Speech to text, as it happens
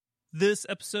This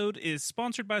episode is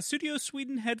sponsored by Studio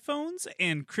Sweden headphones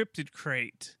and Cryptid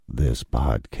Crate. This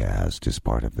podcast is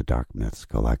part of the Dark Myths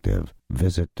Collective.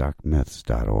 Visit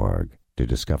darkmyths.org to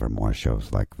discover more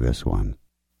shows like this one.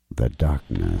 The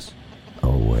darkness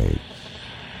awaits.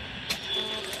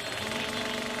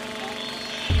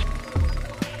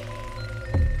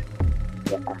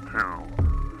 Welcome to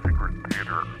Secret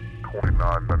Theater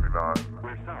 2999.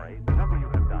 We're sorry, the number you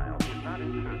have dialed is not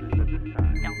in service at this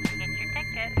time. Don't forget your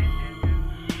ticket.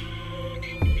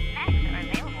 Snacks are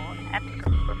available at the...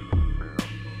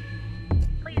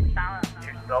 Please follow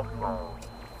your Cell phone.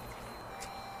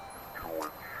 Enjoy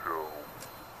the show.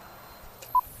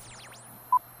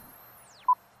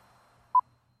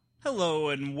 Hello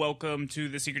and welcome to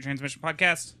the Secret Transmission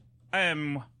Podcast. I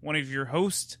am one of your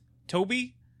hosts,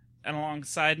 Toby, and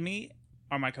alongside me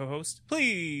are my co-hosts.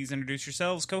 Please introduce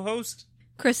yourselves, co-host.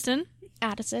 Kristen.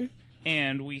 Addison.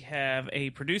 And we have a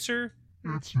producer.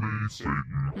 It's me,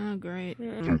 Satan. Oh, great.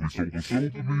 Toby sold the show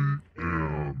to me,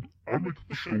 and I make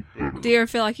the show better. Do you ever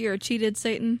feel like you're a cheated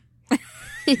Satan? It's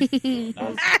a pretty good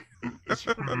deal. It's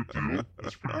a pretty good gig.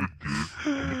 I'm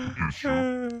a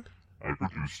producer. I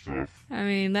produce stuff. I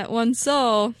mean, that one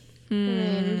soul.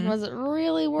 Was it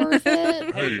really worth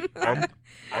it? Hey, I'm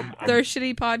They're a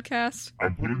shitty podcast.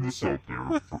 I'm putting this out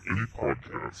there for any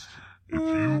podcast. If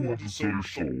you want to sell your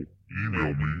soul,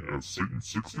 email me at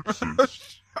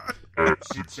Satan666 at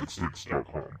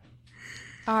 666.com.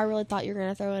 I really thought you were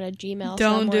going to throw in a Gmail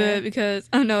Don't do somewhere. it because,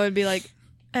 oh no, it'd be like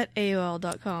at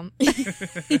AOL.com.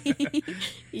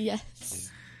 Yes.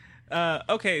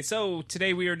 Okay, so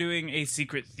today we are doing a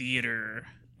Secret Theater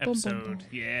episode.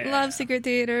 Yeah. Love secret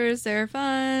theaters. They're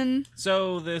fun.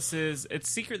 So it's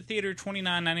Secret Theater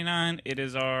 2999. It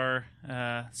is our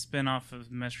spin-off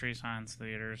of Mystery Science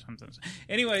Theater or something.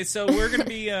 Anyway, so we're gonna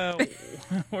be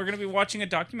watching a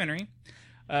documentary.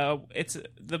 It's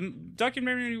the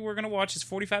documentary we're gonna watch is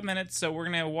 45 minutes, so we're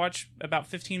gonna watch about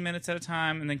 15 minutes at a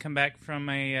time, and then come back from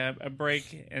a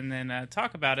break and then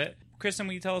talk about it. Kristen,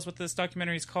 will you tell us what this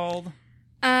documentary is called?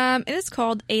 It is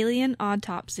called Alien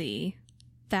Autopsy.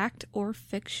 Fact or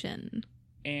fiction?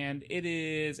 And it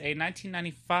is a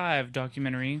 1995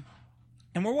 documentary,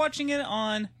 and we're watching it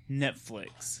on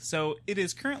Netflix. So it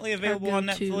is currently available on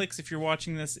go-to. Netflix. If you're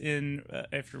watching this in,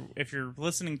 if you're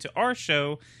listening to our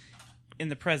show in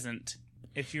the present,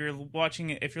 if you're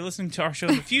listening to our show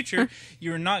in the future,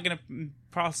 you're not going to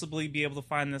possibly be able to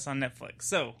find this on Netflix.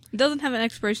 So It doesn't have an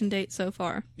expiration date so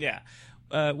far. yeah,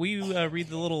 will you read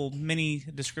the little mini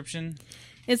description?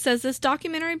 It says this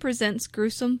documentary presents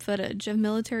gruesome footage of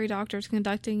military doctors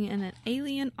conducting an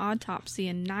alien autopsy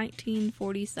in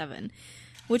 1947,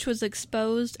 which was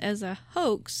exposed as a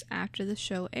hoax after the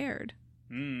show aired.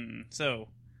 So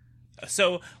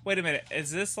wait a minute. Is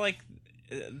this like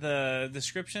the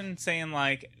description saying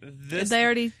like this? They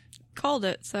already called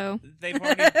it, so They've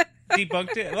already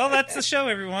debunked it. Well, that's the show,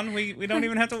 everyone. We don't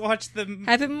even have to watch the...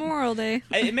 Happy Memorial Day.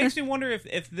 It makes me wonder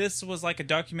if this was like a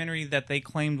documentary that they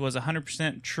claimed was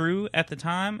 100% true at the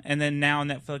time, and then now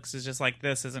Netflix is just like,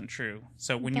 this isn't true.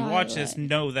 So when you watch this,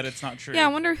 know that it's not true. Yeah, I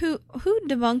wonder who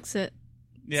debunks it.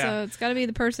 Yeah. So it's got to be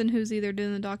the person who's either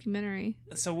doing the documentary.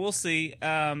 So we'll see.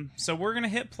 So we're going to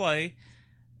hit play,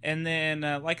 and then,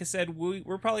 like I said,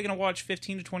 we're probably going to watch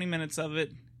 15 to 20 minutes of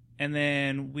it, and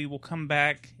then we will come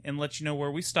back and let you know where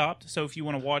we stopped. So if you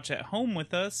want to watch at home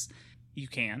with us, you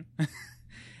can.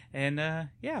 And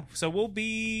yeah, so we'll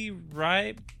be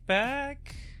right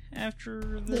back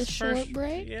after this short first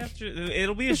break? Yeah,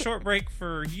 it'll be a short break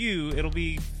for you. It'll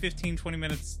be 15, 20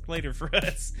 minutes later for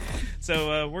us.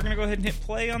 So we're going to go ahead and hit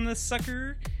play on this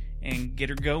sucker and get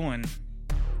her going.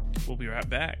 We'll be right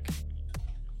back.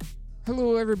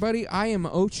 Hello, everybody. I am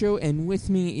Ocho, and with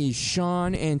me is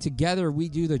Sean, and together we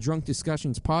do the Drunk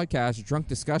Discussions podcast, Drunk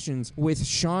Discussions with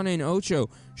Sean and Ocho.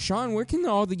 Sean, where can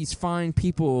all these fine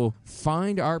people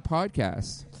find our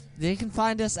podcast? They can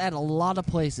find us at a lot of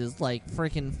places, like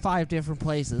freaking 5 different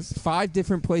places. 5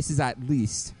 different places at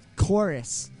least.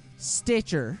 Chorus,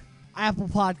 Stitcher, Apple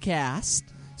Podcast,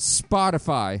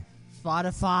 Spotify.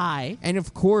 and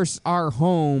of course, our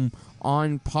home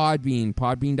on Podbean,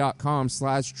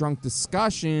 podbean.com/drunk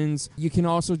discussions. You can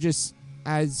also just,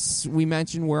 as we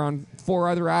mentioned, we're on 4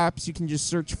 other apps. You can just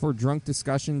search for Drunk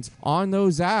Discussions on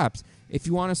those apps. If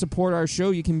you want to support our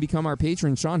show, you can become our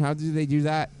patron. Sean, how do they do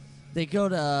that? They go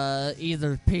to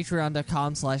either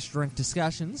patreon.com/drunk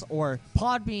discussions or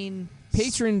Podbean.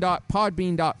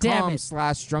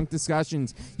 Patreon.podbean.com/drunk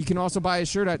discussions. You can also buy a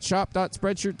shirt at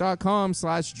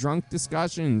shop.spreadshirt.com/drunk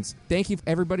discussions. Thank you,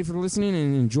 everybody, for listening,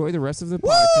 and enjoy the rest of the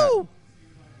podcast.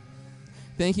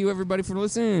 Thank you, everybody, for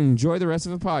listening, and enjoy the rest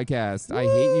of the podcast. I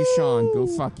hate you, Sean. Go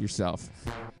fuck yourself.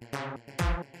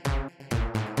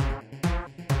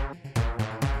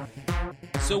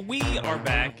 So we are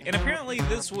back, and apparently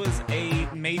this was a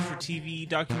made-for-TV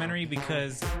documentary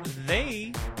because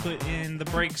they put in the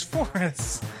breaks for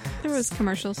us. There was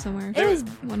commercials somewhere. It was-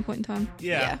 At one point in time.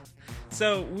 Yeah.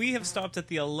 So we have stopped at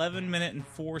the 11-minute and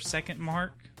 4-second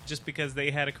mark just because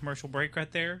they had a commercial break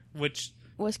right there, which...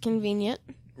 Was convenient.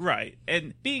 Right.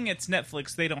 And being it's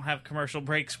Netflix, they don't have commercial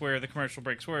breaks where the commercial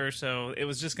breaks were, so it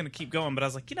was just going to keep going. But I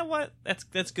was like, you know what?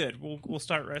 That's good. We'll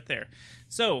start right there.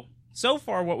 So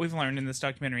far, what we've learned in this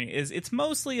documentary is it's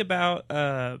mostly about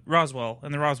Roswell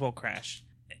and the Roswell crash,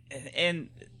 and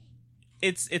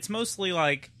it's mostly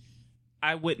like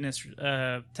eyewitness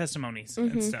testimonies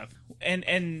and stuff,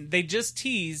 and they just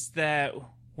tease that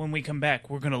when we come back,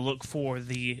 we're going to look for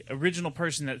the original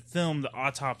person that filmed the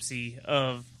autopsy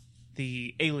of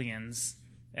the aliens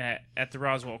at the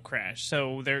Roswell crash.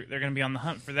 So they're going to be on the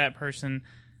hunt for that person.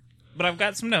 But I've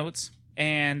got some notes.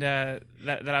 And that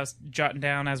I was jotting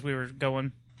down as we were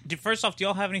going. First off, do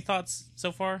y'all have any thoughts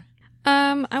so far?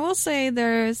 I will say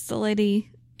there's the lady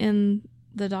in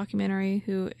the documentary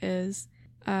who is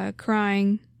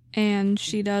crying, and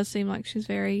she does seem like she's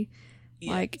very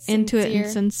into it and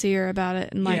sincere about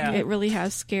it, and it really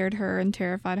has scared her and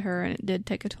terrified her, and it did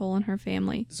take a toll on her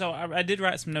family. So I did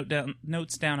write some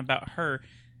notes down about her.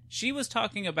 She was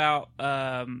talking about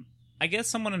I guess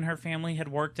someone in her family had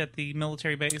worked at the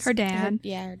military base. Her dad.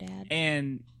 Her dad.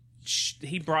 And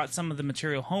he brought some of the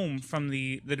material home from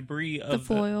the debris of the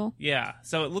foil. Yeah.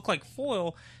 So it looked like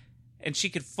foil, and she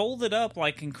could fold it up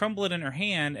and crumble it in her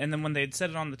hand, and then when they'd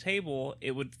set it on the table,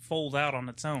 it would fold out on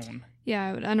its own. Yeah,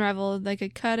 it would unravel. They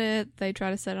could cut it. They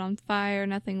tried to set it on fire.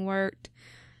 Nothing worked.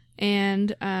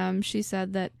 And she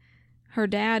said that her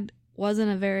dad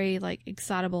wasn't a very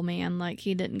excitable man.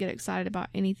 He didn't get excited about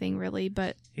anything really,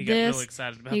 but he got really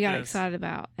excited about excited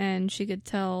about, and she could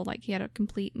tell he had a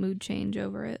complete mood change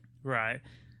over it. Right.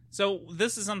 So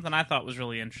this is something I thought was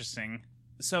really interesting.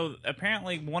 So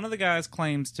apparently one of the guys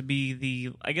claims to be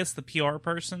the PR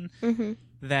person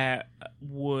that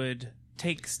would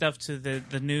take stuff to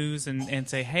the news and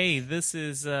say, hey, this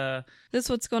is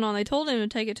what's going on. They told him to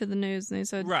take it to the news, and they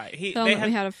said, right, we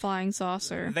had a flying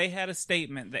saucer. They had a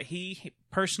statement that he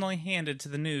personally handed to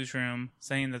the newsroom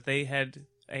saying that they had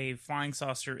a flying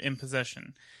saucer in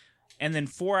possession. And then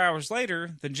 4 hours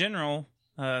later, the general,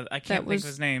 I can't think of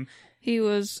his name. He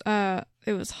was,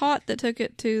 it was Hott that took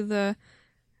it to the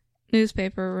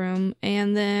newspaper room,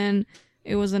 and then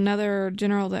it was another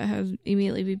general that had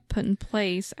immediately been put in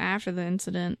place after the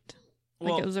incident.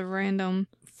 It was a random...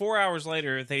 4 hours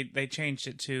later, they changed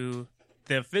it to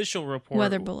the official report.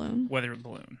 Weather balloon.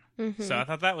 Mm-hmm. So I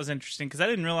thought that was interesting, because I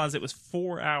didn't realize it was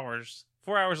 4 hours.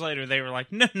 4 hours later, they were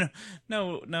like, no,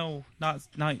 not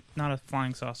a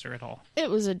flying saucer at all. It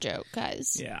was a joke,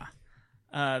 guys. Yeah.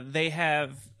 They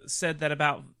have said that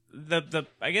about the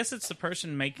I guess it's the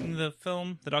person making the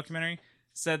film, the documentary,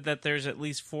 said that there's at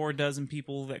least 4 dozen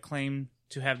people that claim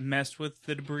to have messed with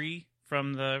the debris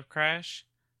from the crash.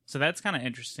 So that's kind of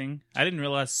interesting. I didn't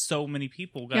realize so many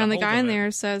people got. Yeah, and the hold guy of in it.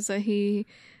 there says that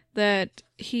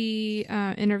he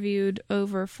interviewed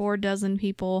over 4 dozen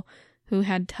people who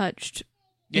had touched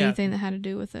anything that had to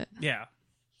do with it. Yeah,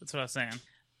 that's what I was saying.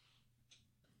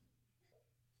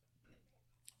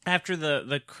 After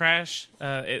the crash,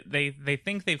 they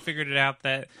think they figured it out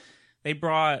that they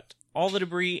brought all the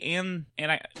debris and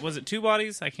was it 2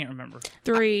 bodies? I can't remember.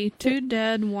 3, 2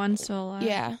 dead, 1 still alive.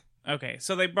 Yeah. Okay,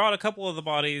 so they brought a couple of the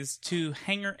bodies to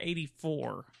Hangar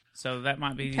 84. So that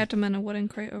might be... Kept them in a wooden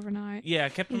crate overnight. Yeah,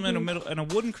 kept them in a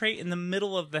wooden crate in the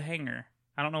middle of the hangar.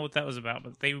 I don't know what that was about,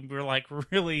 but they were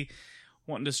really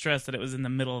wanting to stress that it was in the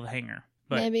middle of the hangar.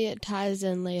 But maybe it ties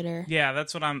in later. yeah,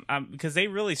 that's what I'm because they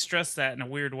really stressed that in a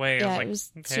weird way. Yeah, I was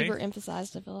it was okay. super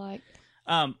emphasized, I feel like.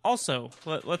 Also,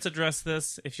 let's address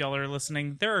this if y'all are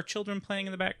listening. There are children playing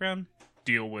in the background.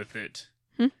 Deal with it.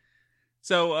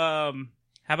 So,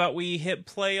 how about we hit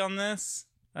play on this?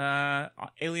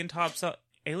 Alien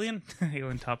Topsopsy.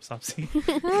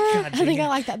 I think I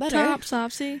like that better.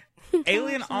 Topsopsy.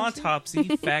 Alien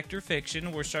Autopsy, Fact or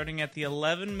Fiction. We're starting at the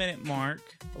 11-minute mark.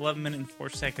 11 minutes and 4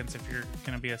 seconds if you're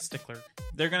going to be a stickler.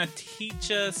 They're going to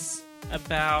teach us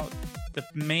about the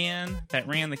man that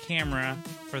ran the camera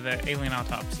for the alien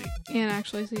autopsy. And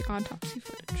actually see autopsy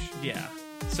footage. Yeah.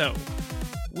 So,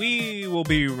 we will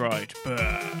be right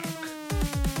back.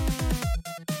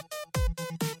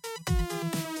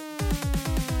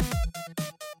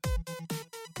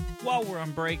 While we're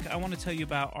on break, I want to tell you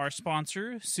about our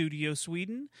sponsor, Studio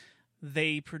Sweden.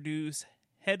 They produce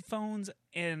headphones,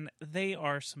 and they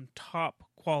are some top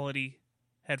quality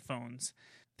headphones.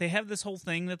 They have this whole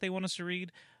thing that they want us to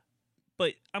read,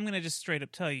 but I'm going to just straight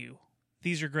up tell you,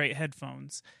 these are great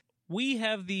headphones. We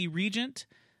have the Regent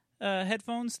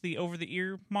headphones, the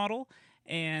over-the-ear model,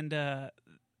 and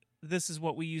this is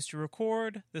what we use to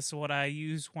record. This is what I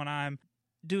use when I'm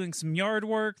doing some yard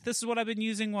work. This is what I've been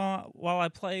using while I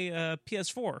play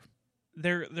PS4.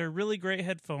 They're really great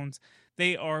headphones.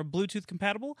 They are Bluetooth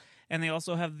compatible, and they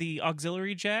also have the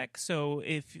auxiliary jack. So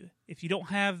if you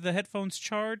don't have the headphones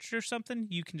charged or something,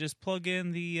 you can just plug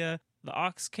in the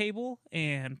aux cable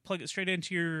and plug it straight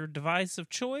into your device of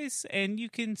choice, and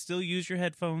you can still use your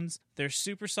headphones. They're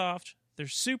super soft. They're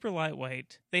super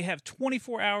lightweight. They have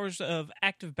 24 hours of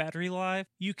active battery life.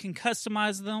 You can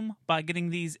customize them by getting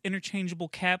these interchangeable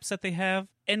caps that they have.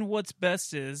 And what's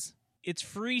best is it's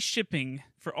free shipping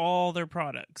for all their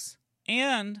products.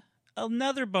 And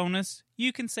another bonus,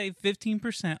 you can save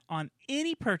 15% on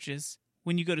any purchase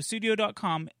when you go to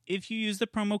Sudio.com if you use the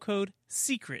promo code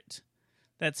SECRET.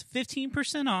 That's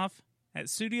 15% off at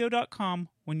Sudio.com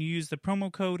when you use the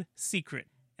promo code SECRET.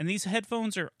 And these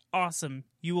headphones are awesome.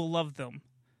 You will love them.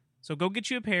 So go get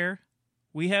you a pair.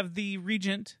 We have the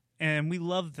Regent, and we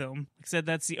love them. Like I said,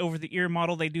 that's the over-the-ear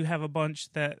model. They do have a bunch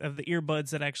of the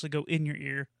earbuds that actually go in your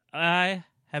ear. I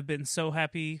have been so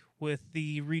happy with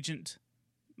the Regent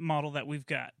model that we've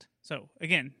got. So,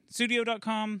 again,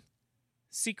 Sudio.com,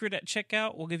 Secret at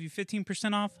checkout will give you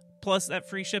 15% off, plus that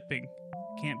free shipping.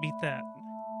 Can't beat that.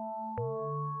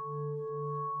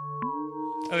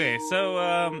 Okay, so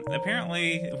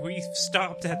apparently we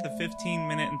stopped at the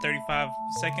 15-minute and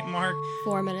 35-second mark.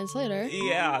 4 minutes later.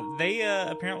 Yeah, they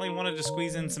apparently wanted to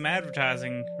squeeze in some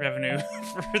advertising revenue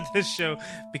for this show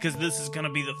because this is going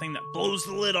to be the thing that blows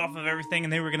the lid off of everything,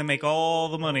 and they were going to make all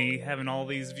the money having all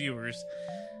these viewers.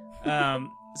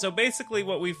 So basically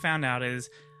what we found out is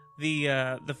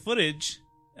the footage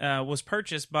was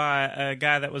purchased by a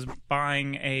guy that was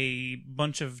buying a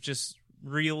bunch of just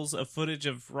reels of footage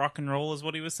of rock and roll is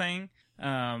what he was saying.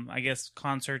 I guess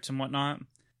concerts and whatnot.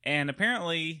 And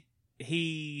apparently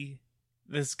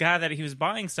this guy that he was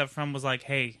buying stuff from was like,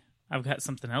 hey, I've got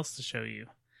something else to show you.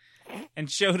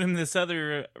 And showed him this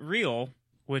other reel,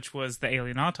 which was the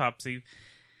alien autopsy.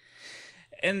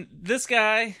 And this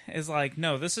guy is like,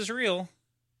 no, this is real.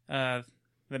 The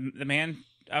man,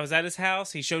 I was at his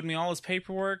house. He showed me all his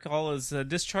paperwork, all his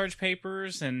discharge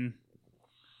papers, and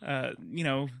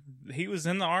he was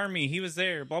in the army. He was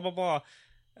there, blah, blah,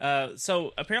 blah.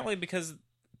 So apparently because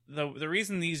the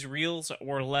reason these reels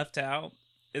were left out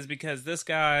is because this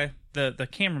guy, the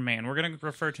cameraman, we're going to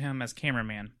refer to him as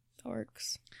cameraman.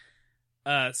 Works.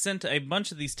 Sent a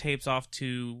bunch of these tapes off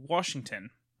to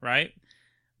Washington, right?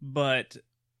 But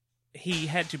he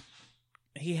had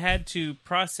to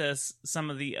process some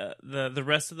of the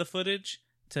rest of the footage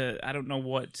to, I don't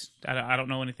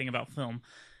know anything about film.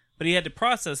 But he had to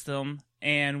process them,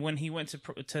 and when he went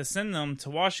to send them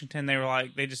to Washington,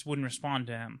 they just wouldn't respond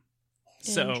to him.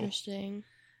 So interesting.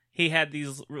 He had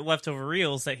these leftover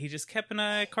reels that he just kept in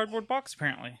a cardboard box,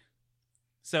 apparently.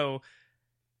 So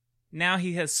now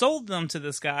he has sold them to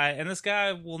this guy, and this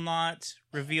guy will not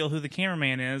reveal who the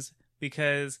cameraman is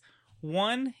because,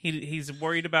 one, he's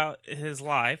worried about his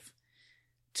life.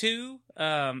 Two,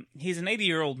 he's an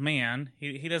 80-year-old man.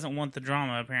 He doesn't want the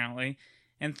drama, apparently.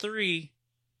 And three,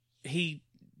 he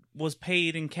was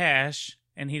paid in cash,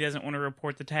 and he doesn't want to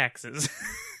report the taxes.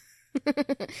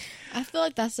 I feel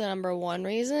like that's the number one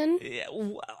reason. Yeah,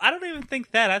 I don't even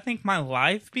think that. I think my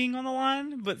life being on the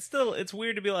line, but still, it's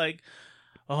weird to be like,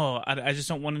 oh, I just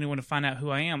don't want anyone to find out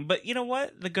who I am. But you know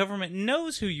what? The government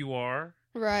knows who you are.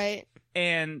 Right.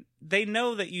 And they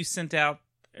know that you sent out,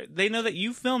 they know that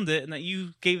you filmed it and that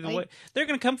you gave it away. They're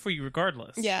going to come for you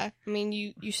regardless. Yeah. I mean,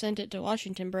 you sent it to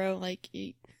Washington, bro. Like,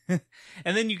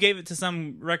 and then you gave it to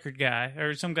some record guy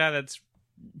or some guy that's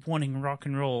wanting rock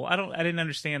and roll. I didn't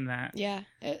understand that. Yeah,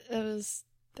 it's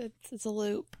a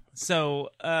loop. So,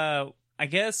 I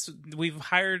guess we've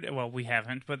hired, well, we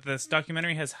haven't, but this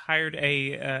documentary has hired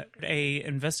a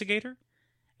investigator,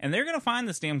 and they're going to find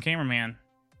this damn cameraman.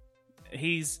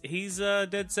 He's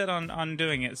dead set on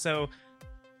doing it. So,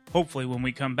 hopefully when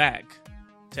we come back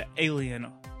to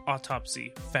Alien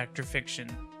Autopsy, Fact or Fiction,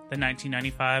 the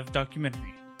 1995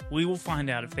 documentary, we will find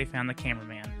out if they found the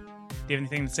cameraman. Do you have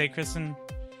anything to say, Kristen?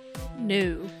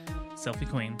 No. Selfie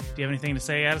Queen. Do you have anything to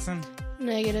say, Addison?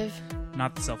 Negative.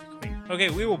 Not the Selfie Queen. Okay,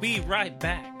 we will be right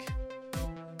back.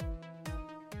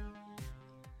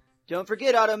 Don't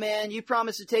forget, Automan, you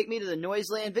promised to take me to the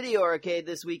Noiseland Video Arcade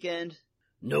this weekend.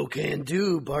 No can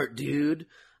do, Bart dude.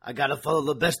 I gotta follow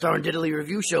the Best Darn Diddly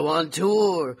Review Show on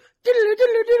tour. Diddly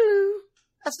diddly diddly.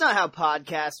 That's not how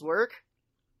podcasts work.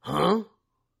 Huh?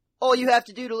 All you have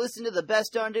to do to listen to the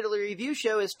Best Darn Diddly Review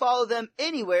Show is follow them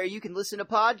anywhere you can listen to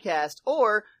podcasts,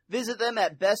 or visit them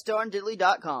at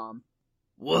bestdarndiddly.com.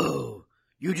 Whoa,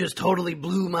 you just totally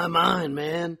blew my mind,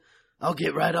 man. I'll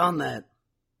get right on that.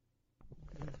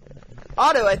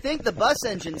 Otto, I think the bus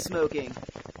engine's smoking.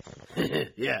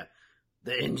 Yeah,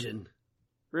 the engine.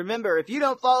 Remember, if you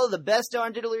don't follow the Best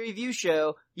Darn Diddly Review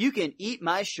Show, you can eat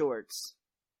my shorts.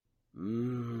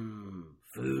 Food.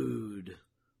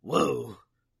 Whoa,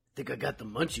 I think I got the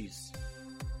munchies.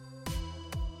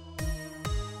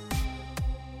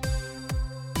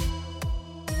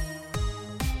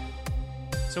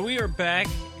 So we are back,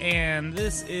 and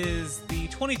this is the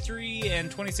 23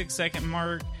 and 26 second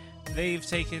mark. They've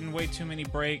taken way too many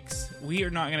breaks. We are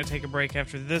not going to take a break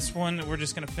after this one. We're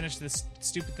just going to finish this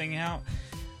stupid thing out.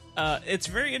 It's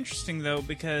very interesting, though,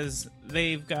 because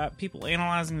they've got people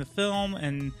analyzing the film,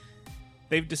 and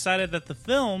they've decided that the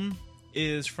film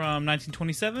is from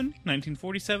 1927,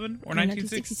 1947, or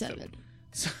 1967.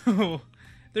 So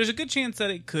there's a good chance that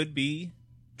it could be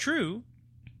true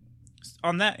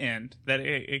on that end, that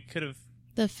it could have...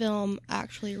 The film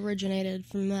actually originated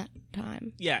from that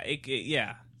time. Yeah,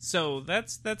 yeah. So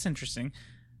that's interesting.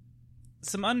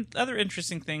 Some other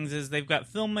interesting things is they've got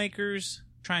filmmakers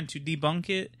trying to debunk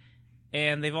it,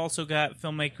 and they've also got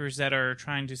filmmakers that are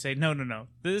trying to say, no,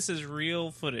 this is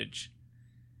real footage.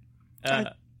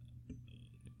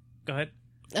 Go ahead.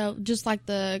 Oh, just like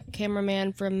the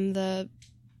cameraman from that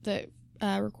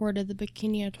recorded the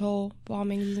Bikini Atoll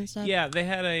bombings and stuff. Yeah, they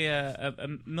had a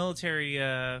military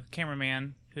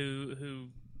cameraman who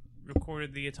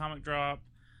recorded the atomic drop.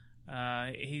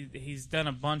 He's done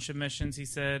a bunch of missions, he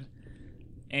said,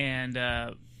 and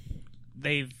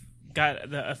they've got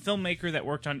a filmmaker that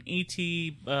worked on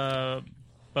E.T.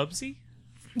 Bubsy,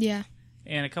 yeah,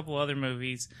 and a couple other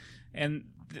movies, and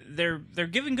they're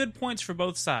giving good points for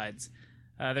both sides.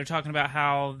 They're talking about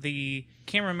how the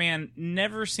cameraman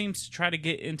never seems to try to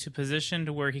get into position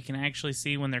to where he can actually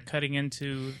see when they're cutting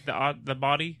into the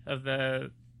body of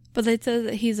the... But they said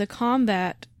that he's a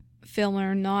combat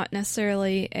filmer, not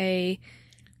necessarily a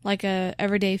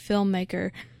everyday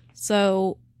filmmaker.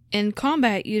 So in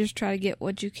combat, you just try to get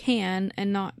what you can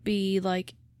and not be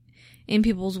like in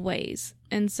people's ways.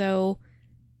 And so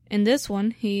in this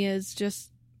one, he is just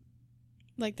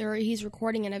like he's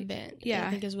recording an event. Yeah,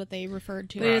 I think is what they referred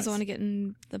to. But he doesn't want to get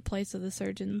in the place of the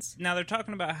surgeons. Now they're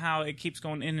talking about how it keeps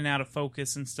going in and out of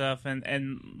focus and stuff, and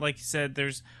like you said,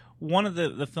 there's one of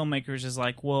the filmmakers is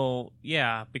like, well,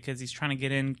 yeah, because he's trying to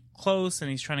get in close and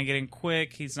he's trying to get in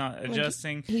quick. He's not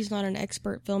adjusting. He's not an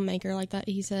expert filmmaker like that.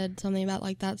 He said something about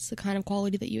like that's the kind of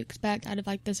quality that you expect out of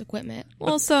like this equipment.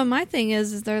 Well, so my thing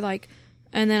is they're like,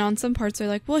 and then on some parts they're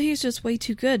like, well, he's just way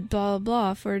too good, blah blah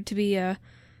blah, for it to be a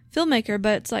filmmaker.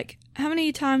 But it's like, how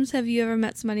many times have you ever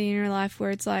met somebody in your life where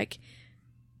it's like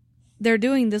they're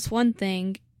doing this one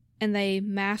thing and they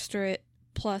master it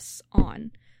plus on?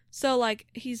 So, like,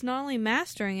 he's not only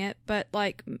mastering it, but,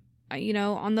 like, you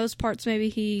know, on those parts maybe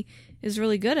he is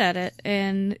really good at it,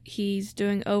 and he's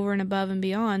doing over and above and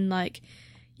beyond. Like,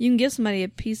 you can give somebody a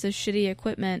piece of shitty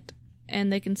equipment,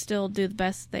 and they can still do the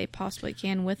best they possibly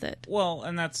can with it. Well,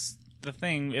 and that's the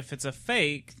thing. If it's a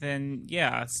fake, then,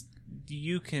 yeah,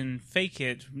 you can fake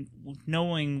it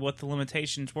knowing what the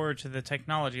limitations were to the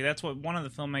technology. That's what one of the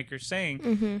filmmakers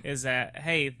saying is that,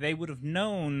 hey, they would have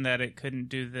known that it couldn't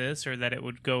do this or that it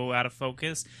would go out of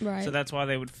focus. Right. So that's why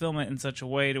they would film it in such a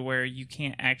way to where you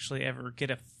can't actually ever get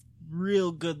a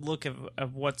real good look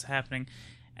of what's happening.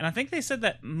 And I think they said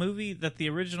that the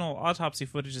original autopsy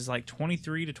footage is like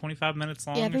 23 to 25 minutes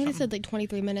long. Yeah, I think they said like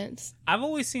 23 minutes. I've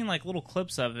always seen like little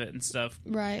clips of it and stuff.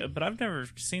 Right. But I've never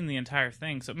seen the entire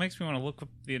thing, so it makes me want to look up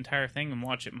the entire thing and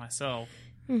watch it myself.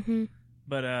 Mm-hmm.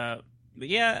 But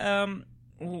yeah,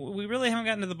 we really haven't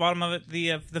gotten to the bottom of it.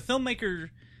 The filmmaker,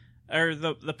 or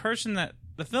the person that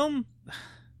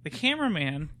the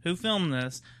cameraman who filmed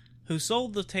this, who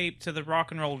sold the tape to the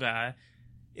rock and roll guy,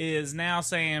 is now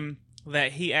saying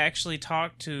that he actually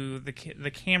talked to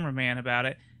the cameraman about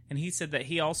it, and he said that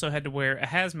he also had to wear a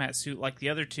hazmat suit like the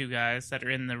other two guys that are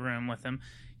in the room with him.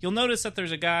 You'll notice that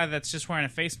there's a guy that's just wearing a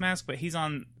face mask, but he's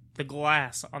on the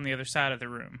glass on the other side of the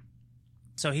room.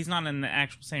 So he's not in the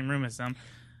actual same room as them.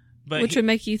 But which would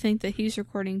make you think that he's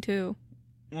recording too.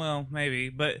 Well, maybe,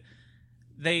 but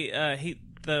the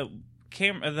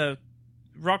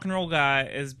rock and roll guy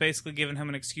is basically giving him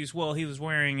an excuse. Well, he was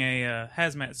wearing a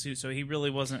hazmat suit, so he really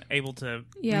wasn't able to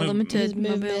move. Limited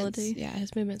mobility. Yeah,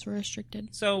 his movements were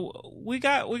restricted. So we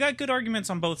got good arguments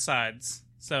on both sides.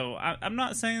 So I'm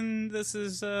not saying this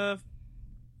is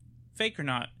fake or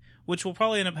not, which we'll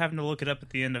probably end up having to look it up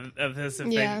at the end of this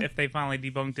if they finally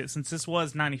debunked it, since this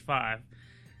was 95.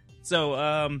 So,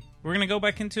 we're going to go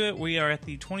back into it. We are at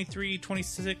the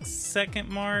 26 second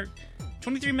mark.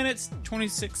 23 minutes,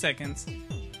 26 seconds.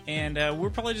 And we're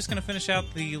probably just going to finish out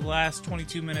the last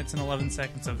 22 minutes and 11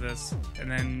 seconds of this. And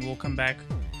then we'll come back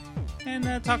and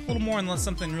talk a little more unless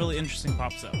something really interesting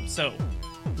pops up. So,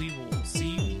 we will see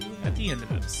you at the end of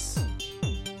this.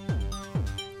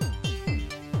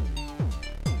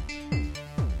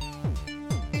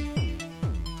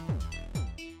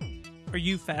 Are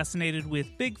you fascinated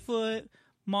with Bigfoot,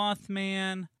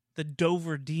 Mothman, the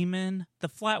Dover Demon, the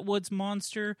Flatwoods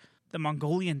Monster, the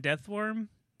Mongolian Deathworm?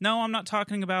 No, I'm not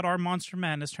talking about our Monster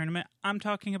Madness tournament. I'm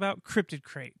talking about Cryptid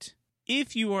Crate.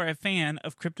 If you are a fan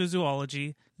of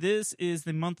cryptozoology, this is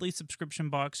the monthly subscription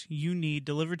box you need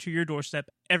delivered to your doorstep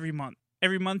every month.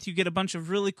 Every month you get a bunch of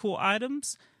really cool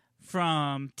items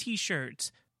from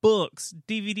t-shirts, books,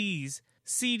 DVDs,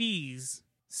 CDs,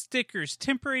 stickers,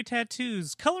 temporary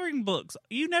tattoos, coloring books.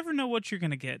 You never know what you're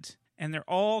going to get. And they're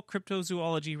all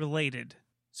cryptozoology related.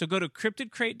 So go to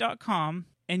cryptidcrate.com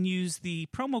and use the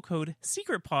promo code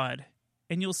SECRETPOD,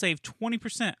 and you'll save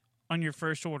 20% on your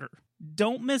first order.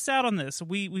 Don't miss out on this.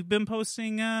 We've been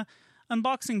posting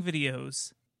unboxing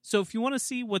videos. So if you want to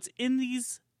see what's in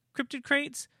these Cryptid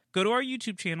Crates, go to our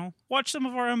YouTube channel, watch some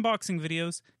of our unboxing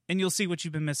videos, and you'll see what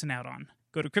you've been missing out on.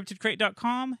 Go to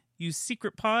cryptidcrate.com, use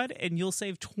SecretPod, and you'll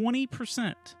save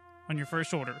 20% on your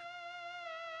first order.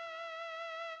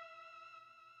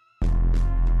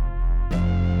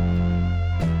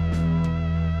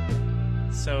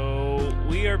 So,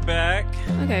 we are back.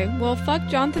 Okay, well, fuck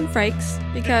Jonathan Frakes,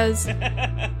 because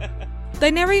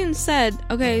they never even said,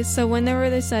 okay, so whenever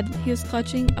they said he was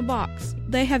clutching a box,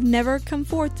 they have never come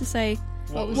forth to say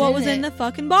what was in the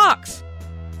fucking box.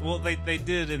 Well, they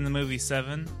did in the movie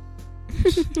 7.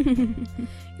 You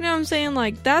know what I'm saying?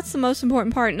 Like, that's the most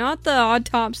important part, not the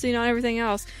autopsy, not everything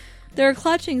else. They're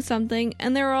clutching something,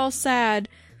 and they're all sad.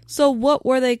 So what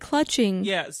were they clutching?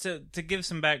 Yeah, so to give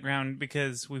some background,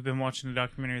 because we've been watching a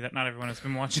documentary that not everyone has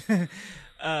been watching.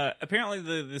 Apparently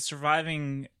the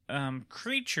surviving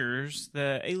creatures,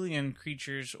 the alien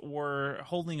creatures, were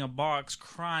holding a box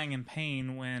crying in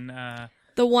pain when...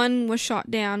 the one was shot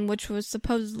down, which was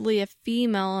supposedly a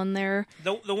female in there.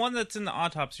 The one that's in the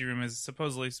autopsy room is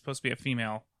supposedly supposed to be a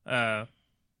female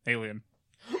alien.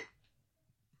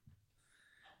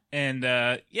 And,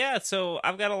 yeah, so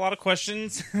I've got a lot of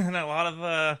questions and a lot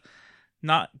of,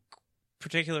 not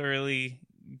particularly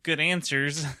good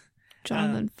answers.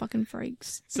 Jonathan fucking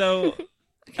Frakes. So,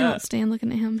 I cannot stand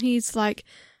looking at him. He's like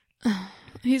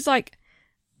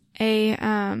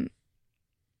a,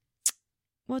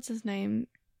 what's his name?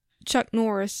 Chuck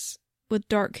Norris with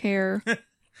dark hair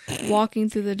walking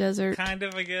through the desert. Kind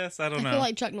of, I guess. I don't know. I feel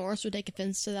like Chuck Norris would take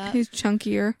offense to that. He's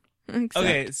chunkier.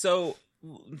 Okay, so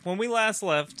when we last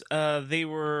left, they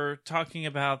were talking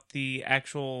about the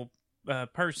actual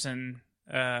person,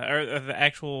 or the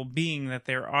actual being that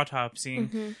they're autopsying.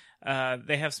 Mm-hmm.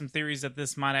 They have some theories that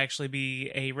this might actually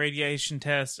be a radiation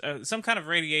test. Some kind of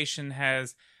radiation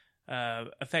has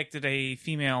affected a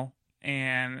female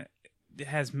and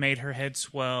has made her head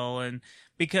swell. And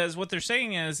because what they're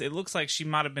saying is it looks like she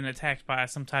might have been attacked by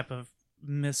some type of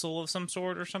missile of some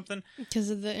sort or something. Because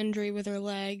of the injury with her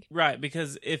leg. Right,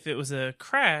 because if it was a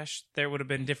crash, there would have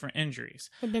been different injuries.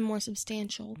 Would have been more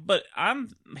substantial. But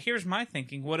here's my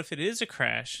thinking. What if it is a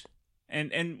crash?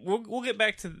 And we'll get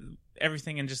back to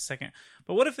everything in just a second.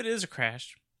 But what if it is a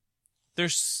crash?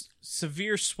 There's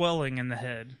severe swelling in the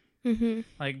head. Mm-hmm.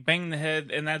 Like bang the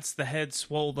head, and that's the head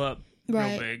swelled up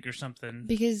real big or something.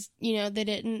 Because, they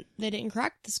didn't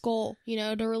crack the skull,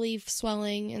 to relieve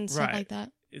swelling and stuff like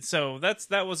that. So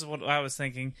that was what I was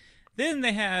thinking. Then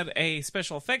they had a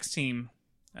special effects team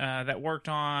that worked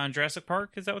on Jurassic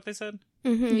Park. Is that what they said?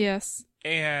 Mm-hmm. Yes.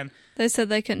 And they said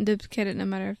they couldn't duplicate it no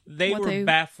matter they what were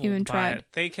baffled even by tried. it.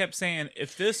 They kept saying,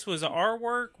 if this was our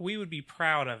work, we would be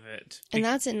proud of it. And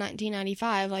that's in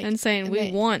 1995. And saying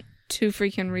we want to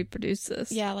freaking reproduce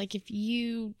this. Yeah, like if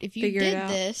you Figure did it out.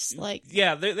 this, like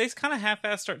they kind of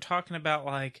half-assed start talking about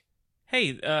like,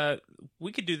 hey,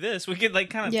 we could do this. We could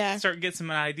start get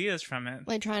some ideas from it.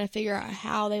 Like trying to figure out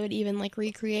how they would even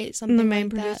recreate something. And the main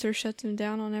like producer that. shuts him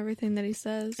down on everything that he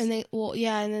says. And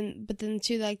then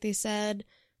too, like they said,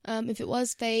 if it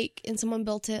was fake and someone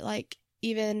built it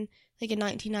even in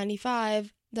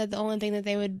 1995, that the only thing that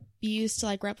they would use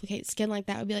to replicate skin like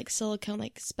that would be silicone,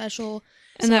 special.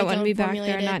 And that wouldn't be back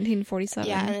there in 1947.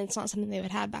 Yeah, and it's not something they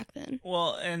would have back then.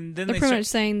 Well, and then they're pretty much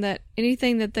saying that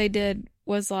anything that they did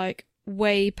was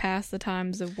way past the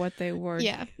times of what they were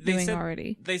doing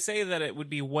already. They say that it would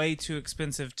be way too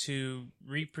expensive to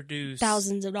reproduce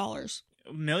thousands of dollars.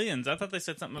 Millions. I thought they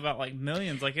said something about like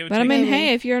millions. Like it would. But I take mean,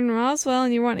 hey, if you're in Roswell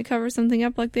and you want to cover something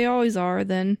up like they always are,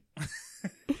 then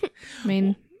I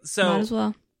mean, so might as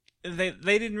well. They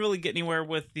didn't really get anywhere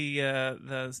with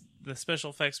the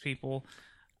special effects people.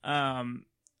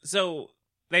 So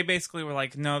they basically were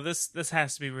like, no, this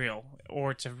has to be real,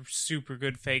 or it's a super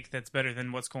good fake that's better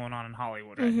than what's going on in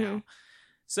Hollywood right now.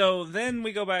 So then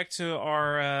we go back to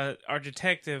our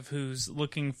detective who's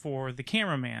looking for the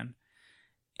cameraman,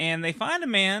 and they find a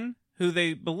man who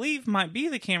they believe might be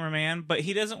the cameraman, but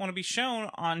he doesn't want to be shown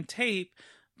on tape.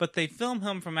 But they film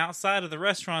him from outside of the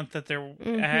restaurant that they're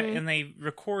at, and they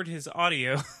record his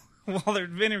audio while they're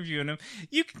interviewing him.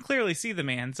 You can clearly see the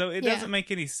man, so it doesn't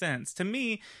make any sense to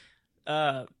me.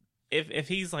 If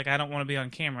he's like, I don't want to be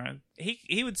on camera,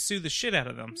 he would sue the shit out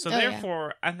of them. So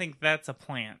therefore, I think that's a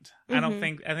plant. I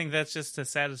think that's just to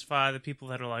satisfy the people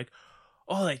that are like,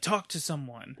 oh, they talked to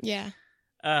someone. Yeah.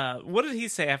 What did he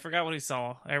say? I forgot what he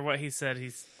saw or what he said.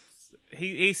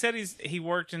 He said he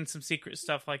worked in some secret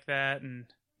stuff like that, and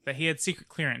that he had secret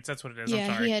clearance. That's what it is. Yeah,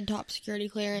 I'm sorry. he had top security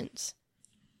clearance.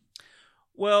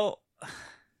 Well,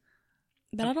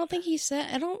 but I don't think he said.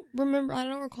 I don't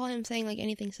recall him saying like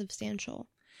anything substantial.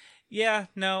 Yeah,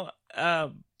 no.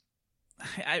 I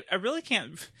really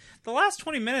can't. The last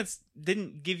 20 minutes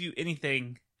didn't give you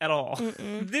anything at all.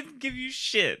 Didn't give you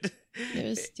shit. It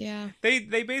was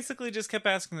They basically just kept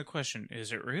asking the question: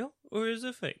 is it real or is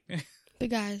it fake? But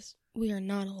guys, we are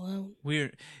not alone.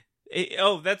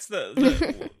 That's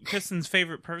the Kristen's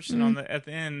favorite person at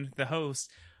the end. The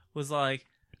host was like,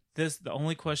 "The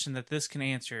only question that this can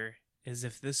answer is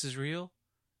if this is real,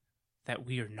 that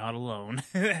we are not alone."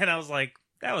 And I was like,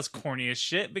 "That was corny as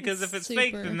shit." Because if it's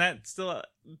fake, then that still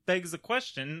begs the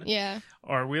question: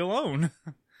 are we alone?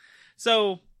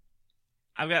 So,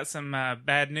 I've got some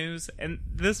bad news, and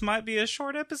this might be a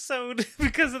short episode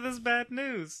because of this bad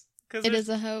news. It is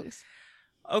a hoax.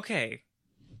 Okay.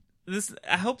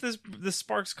 I hope this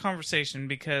sparks conversation,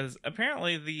 because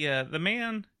apparently the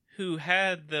man who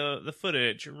had the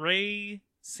footage, Ray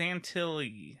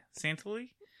Santilli,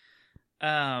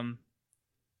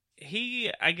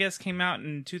 he I guess came out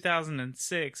in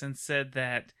 2006 and said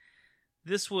that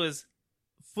this was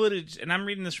footage, and I'm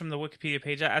reading this from the Wikipedia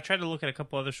page. I tried to look at a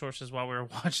couple other sources while we were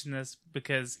watching this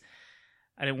because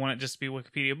I didn't want it just to be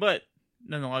Wikipedia, but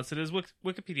nonetheless, it is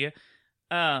Wikipedia.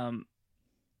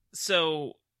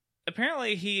 So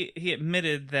apparently he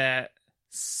admitted that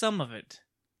some of it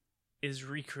is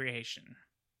recreation,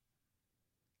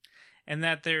 and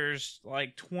that there's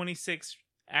like 26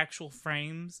 actual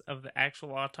frames of the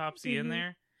actual autopsy in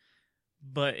there,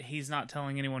 but he's not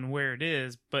telling anyone where it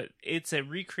is. But it's a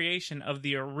recreation of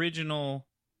the original,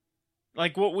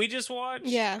 like what we just watched.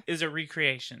 Is a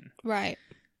recreation, right?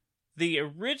 The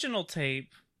original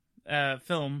tape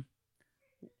film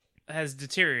has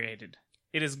deteriorated.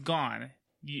 It is gone.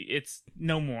 It's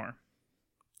no more.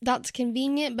 That's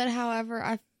convenient, but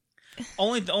however,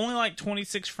 only like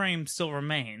 26 frames still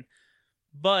remain,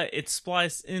 but it's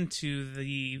spliced into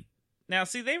the. Now,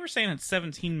 see, they were saying it's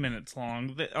 17 minutes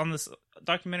long. On this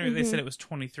documentary, they said it was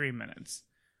 23 minutes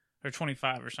or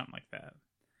 25 or something like that.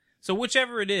 So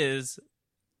whichever it is,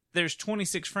 there's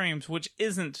 26 frames, which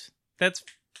isn't. That's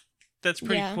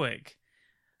pretty quick.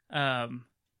 Like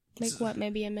what?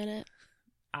 Maybe a minute.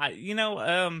 I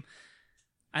know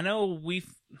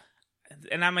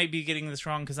and I may be getting this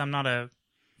wrong because I'm not a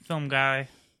film guy,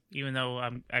 even though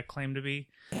I claim to be.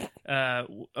 A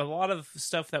lot of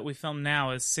stuff that we film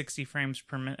now is 60 frames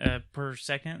per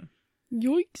second.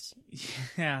 Yikes!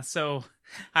 Yeah, so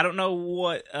I don't know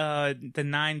what the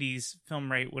 90s film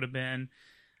rate would have been.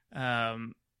 I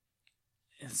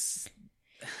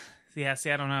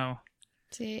don't know.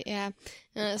 See, yeah.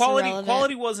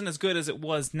 Quality wasn't as good as it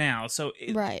was now. So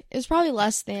right. It was probably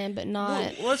less than, but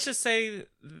not. Well, let's just say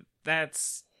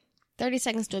that's 30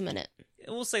 seconds to a minute.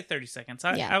 We'll say 30 seconds.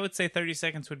 I would say 30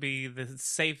 seconds would be the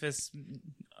safest,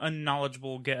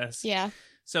 unknowledgeable guess. Yeah.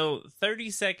 So 30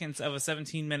 seconds of a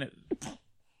 17-minute...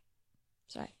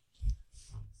 Sorry.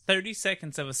 30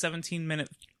 seconds of a 17-minute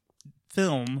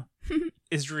film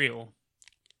is real.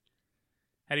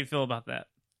 How do you feel about that?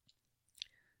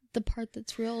 The part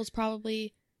that's real is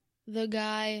probably the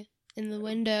guy in the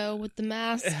window with the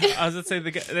mask. I was going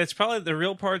to say, that's probably the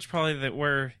real part's probably that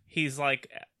where he's like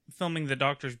filming the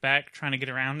doctor's back trying to get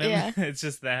around him. Yeah. It's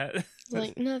just that.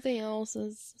 Like nothing else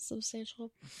is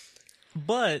substantial.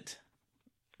 But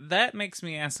that makes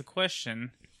me ask the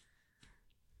question,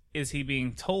 is he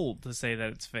being told to say that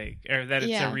it's fake or that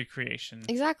it's a recreation?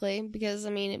 Exactly, because I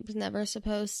mean it was never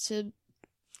supposed to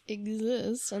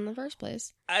exist in the first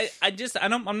place.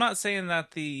 I'm not saying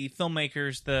that the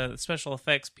filmmakers, the special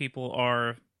effects people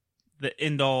are the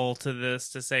end all to this,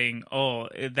 to saying, "Oh,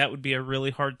 that would be a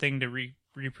really hard thing to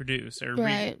reproduce or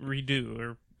Right. redo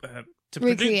or to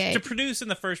Recreate. produce in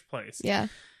the first place." Yeah.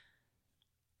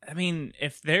 I mean,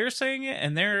 if they're saying it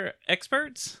and they're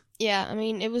experts, Yeah, I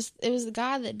mean, it was the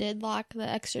guy that did like the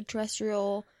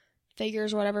extraterrestrial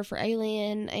figures or whatever for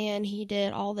Alien, and he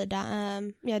did all the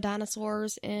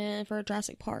dinosaurs for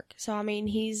Jurassic Park. So I mean,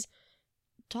 he's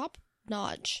top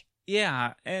notch.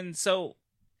 yeah, and so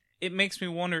it makes me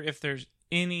wonder if there's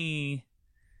any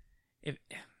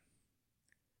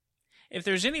if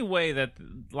there's any way that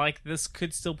like this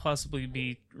could still possibly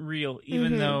be real,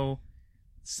 even Mhm. though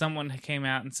someone came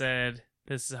out and said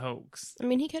this is a hoax. I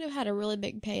mean, he could have had a really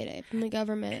big payday from the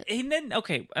government. He didn't.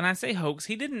 Okay, and I say hoax.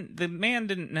 He didn't. The man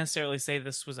didn't necessarily say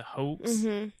this was a hoax.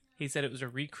 Mm-hmm. He said it was a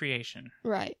recreation.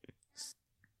 Right.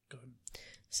 Go ahead.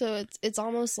 So it's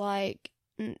almost like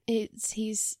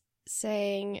he's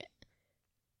saying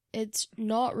it's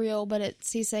not real, but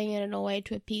he's saying it in a way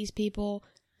to appease people,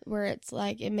 where it's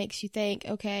like it makes you think,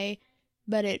 okay,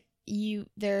 but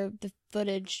the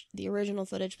footage, the original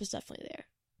footage was definitely there.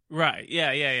 Right.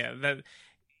 Yeah.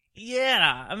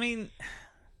 Yeah. I mean,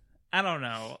 I don't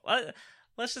know.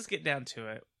 Let's just get down to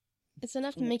it. It's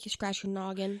enough to make you scratch your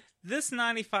noggin. This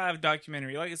 95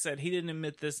 documentary, like I said, he didn't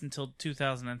admit this until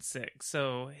 2006.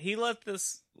 So he let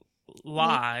this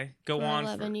lie go for on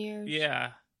 11 years.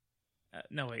 Yeah.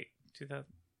 No, wait. 2000.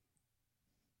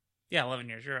 Yeah, 11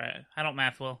 years. You're right. I don't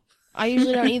math well. I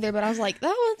usually don't either, but I was like,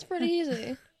 that one's pretty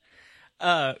easy.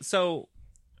 So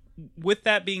with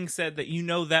that being said, that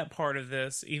that part of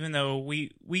this, even though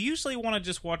we usually want to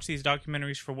just watch these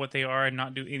documentaries for what they are and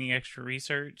not do any extra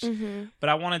research, Mm-hmm. but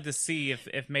I wanted to see if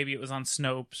maybe it was on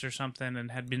Snopes or something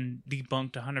and had been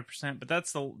debunked 100%. But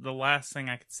that's the last thing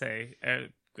I could say,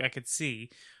 I could see,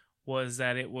 was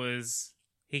that it was,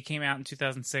 he came out in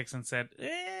 2006 and said,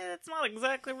 it's not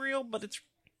exactly real, but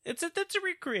it's a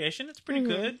recreation. It's pretty Mhm.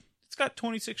 good. It's got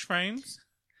 26 frames.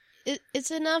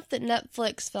 It's enough that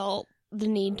Netflix felt the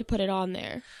need to put it on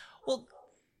there. Well,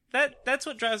 that's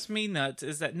what drives me nuts,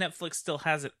 is that Netflix still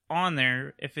has it on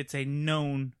there if it's a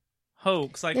known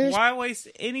hoax. Like, why waste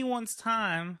anyone's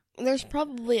time? There's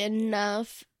probably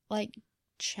enough like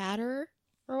chatter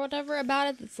or whatever about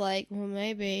it that's like, well,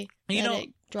 maybe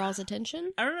it draws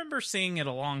attention. I remember seeing it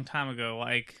a long time ago,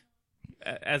 like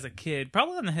as a kid,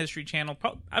 probably on the History Channel.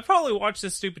 I probably watched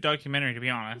this stupid documentary, to be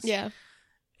honest. Yeah.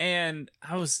 And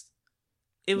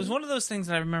it was one of those things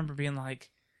that I remember being like,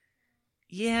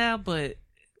 yeah, but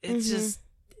it's just,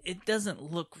 it doesn't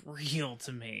look real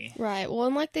to me. Right. Well,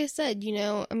 and like they said,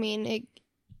 I mean,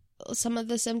 some of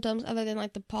the symptoms, other than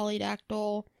like the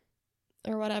polydactyl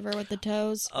or whatever with the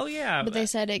toes. Oh, yeah. But they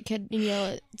said it could,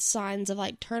 signs of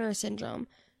like Turner syndrome.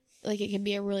 Like it could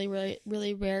be a really, really,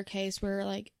 really rare case where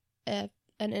like an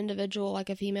individual, like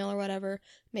a female or whatever,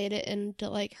 made it into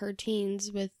like her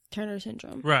teens with Turner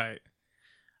syndrome. Right.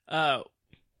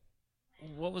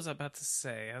 What was I about to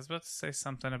say? I was about to say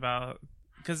something about,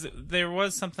 because there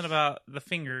was something about the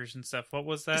fingers and stuff. What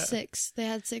was that? 6. They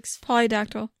had 6.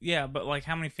 Polydactyl. Yeah, but like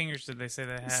how many fingers did they say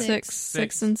they had? 6.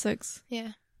 6 and 6.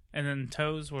 Yeah. And then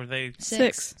toes, were they?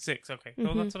 6. 6, okay.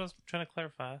 Well, that's what I was trying to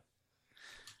clarify.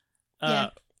 Yeah.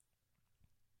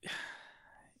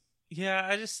 Yeah,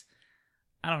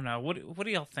 I don't know. What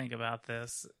do y'all think about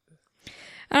this?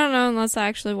 I don't know unless I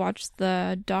actually watched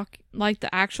the the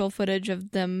actual footage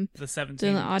of them The 17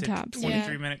 doing the to autopsy.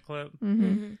 23-minute clip.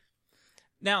 Mm-hmm.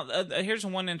 Now, here's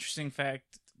one interesting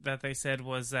fact that they said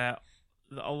was that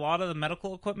a lot of the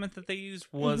medical equipment that they used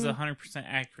was 100%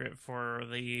 accurate for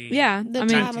the... Yeah, The I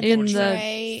time mean, of in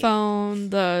portray. the phone,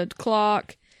 the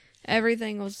clock,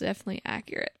 everything was definitely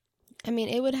accurate. I mean,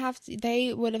 they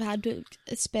would have had to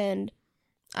spend,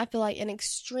 I feel like, an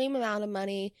extreme amount of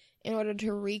money in order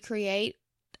to recreate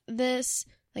this,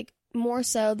 like more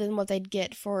so than what they'd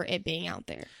get for it being out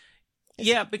there.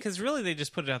 Yeah, because really they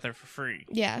just put it out there for free.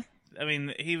 Yeah, I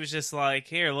mean, he was just like,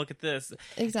 here, look at this.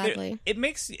 exactly. It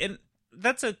makes... And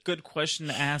that's a good question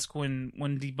to ask when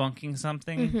debunking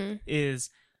something, is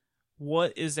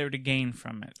what is there to gain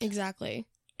from it? Exactly.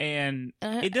 And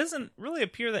it doesn't really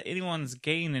appear that anyone's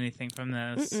gained anything from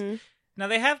this. Mm-mm. Now,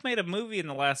 they have made a movie in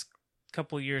the last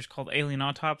couple of years called Alien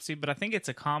Autopsy, but I think it's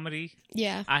a comedy.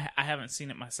 Yeah. I haven't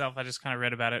seen it myself. I just kind of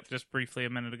read about it just briefly a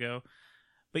minute ago.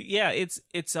 But yeah,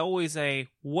 it's always a,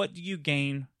 what do you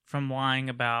gain from lying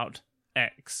about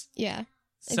X? Yeah,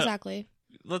 So, exactly.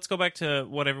 let's go back to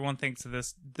what everyone thinks of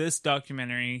this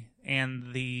documentary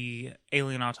and the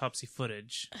Alien Autopsy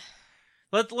footage.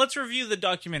 Let's review the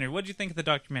documentary. What did you think of the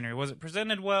documentary? Was it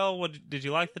presented well? Did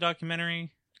you like the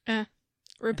documentary?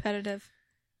 Repetitive.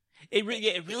 It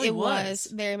really was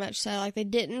very much so. Like, they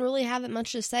didn't really have that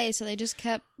much to say, so they just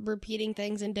kept repeating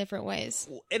things in different ways.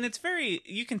 And it's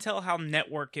you can tell how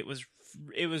network it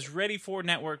was ready for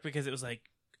network, because it was like,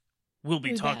 we'll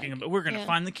be talking about, we're going to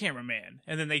find the cameraman.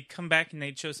 And then they'd come back and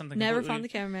they'd show something. Never found the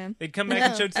cameraman. They'd come back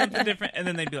and show something different. And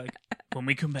then they'd be like, when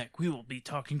we come back, we will be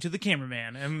talking to the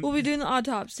cameraman. And we'll be doing the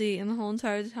autopsy. And the whole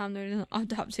entire time they're doing the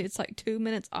autopsy, it's like 2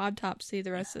 minutes autopsy.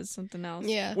 The rest is something else.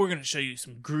 Yeah. We're going to show you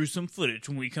some gruesome footage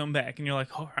when we come back. And you're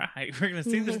like, all right, we're going to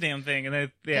see this damn thing.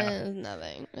 And then,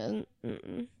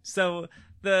 nothing. So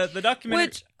the documentary.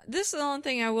 Which, this is the only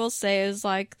thing I will say is,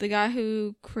 like, the guy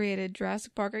who created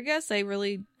Jurassic Park, I guess they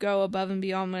really go above and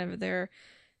beyond whenever they're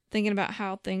thinking about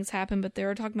how things happen, but they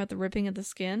were talking about the ripping of the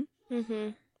skin. Mm-hmm.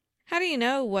 How do you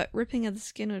know what ripping of the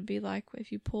skin would be like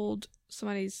if you pulled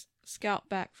somebody's scalp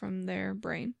back from their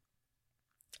brain?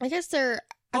 I guess I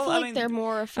feel like they're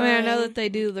more I mean, I know that they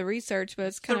do the research, but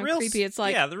it's kind of creepy. It's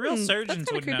like, the real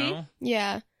surgeons would know.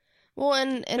 Yeah. Well,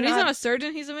 and but he's not a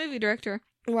surgeon, he's a movie director.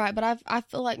 Right, but I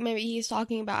feel like maybe he's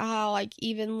talking about how, like,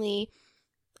 evenly,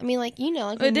 I mean, like, you know,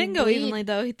 like, it didn't go evenly,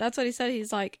 though. That's what he said.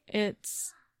 He's like,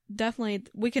 it's definitely,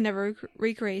 we can never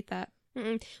recreate that.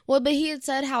 Mm-mm. Well, but he had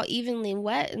said how evenly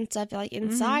wet and stuff, like,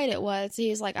 inside it was. So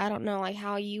he's like, I don't know, like,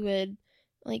 how you would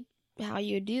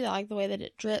do that, like, the way that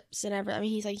it drips and everything. I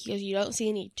mean, he goes, you don't see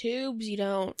any tubes, you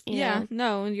don't, you know.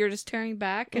 No, and you're just tearing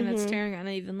back, and it's tearing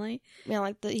unevenly. Yeah,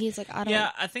 like, he's like, I don't. Yeah,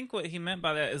 I think what he meant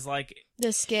by that is, like,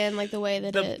 the skin, like, the way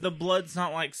that the blood's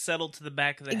not, like, settled to the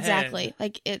back of the head. Exactly.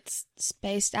 Like, it's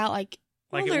spaced out, like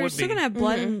they're still gonna have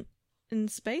blood in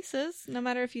spaces, no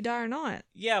matter if you die or not.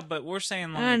 Yeah, but we're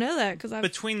saying, like, and I know that because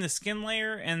between the skin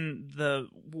layer and the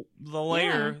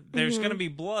layer, there's gonna be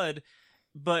blood.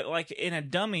 But, like, in a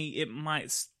dummy,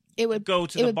 it would go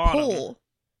to the bottom. Pull.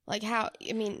 Like, how,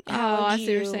 I mean, I see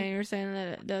what you're saying. You're saying that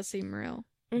it does seem real.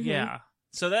 Mm-hmm. Yeah.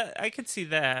 So that, I could see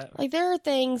that. Like, there are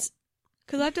things.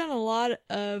 Because I've done a lot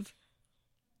of.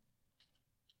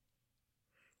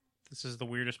 This is the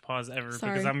weirdest pause ever.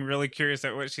 Sorry. Because I'm really curious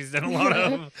at what she's done a lot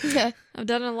of. I've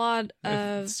done a lot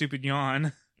of. Stupid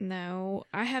yawn. No,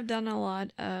 I have done a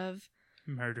lot of.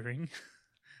 Murdering.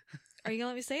 Are you going to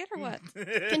let me say it or what?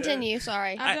 Continue,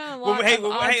 sorry. I've done a lot of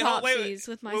autopsies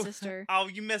with my sister. Oh,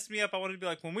 you messed me up. I wanted to be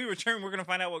like, when we return, we're going to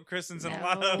find out what Kristen's done a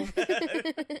lot of.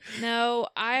 No,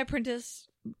 I apprenticed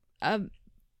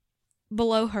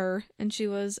below her, and she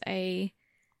was a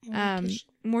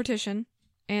mortician.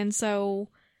 And so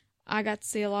I got to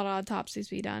see a lot of autopsies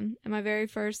be done. And my very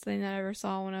first thing that I ever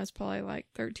saw when I was probably like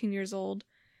 13 years old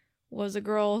was a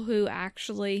girl who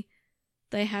actually,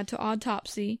 they had to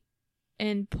autopsy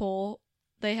and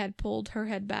they had pulled her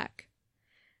head back.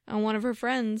 And one of her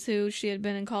friends, who she had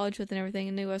been in college with and everything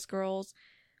and knew us girls,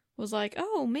 was like,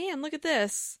 oh man, look at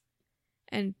this.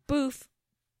 And boof,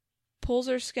 pulls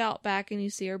her scalp back and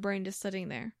you see her brain just sitting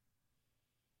there.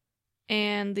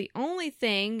 And the only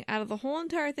thing out of the whole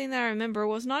entire thing that I remember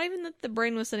was not even that the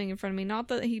brain was sitting in front of me, not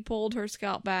that he pulled her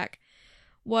scalp back,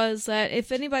 was that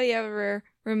if anybody ever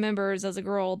remembers as a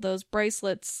girl, those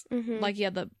bracelets, like you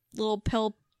had the little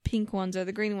pale pink ones or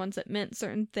the green ones that meant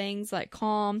certain things like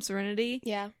calm, serenity.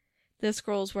 Yeah. This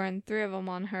girl was wearing 3 of them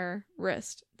on her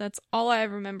wrist. That's all I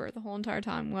ever remember the whole entire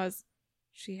time was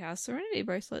she has serenity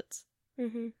bracelets.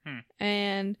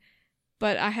 And,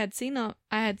 but I had seen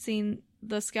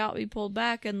the scalp be pulled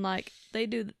back and like they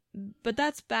do, but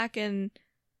that's back in,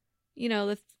 you know,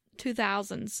 the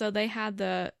 2000s. So they had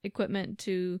the equipment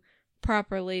to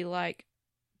properly like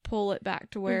pull it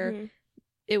back to where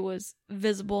it was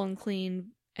visible and clean,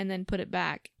 and then put it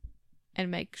back and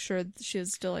make sure that she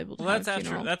was still able to have a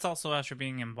funeral. That's also after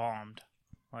being embalmed.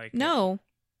 Like, no,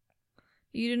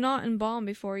 you do not embalm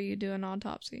before you do an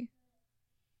autopsy.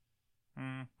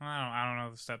 I don't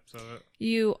know the steps of it.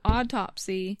 You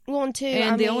autopsy. Well, and two,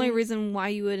 and the only reason why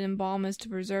you would embalm is to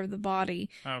preserve the body.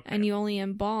 Okay. And you only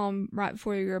embalm right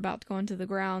before you're about to go into the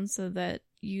ground so that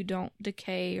you don't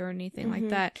decay or anything like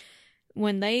that.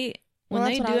 When they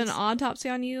do an autopsy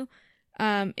on you,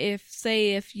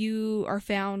 if you are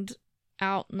found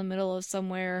out in the middle of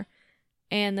somewhere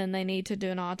and then they need to do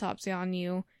an autopsy on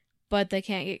you, but they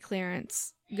can't get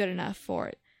clearance good enough for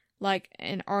it,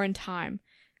 or in time,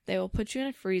 they will put you in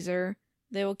a freezer.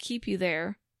 They will keep you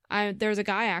there. There was a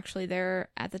guy actually there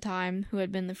at the time who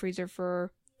had been in the freezer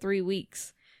for 3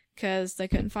 weeks because they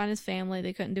couldn't find his family.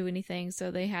 They couldn't do anything,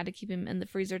 so they had to keep him in the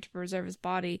freezer to preserve his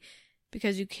body,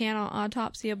 because you cannot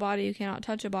autopsy a body, you cannot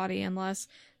touch a body unless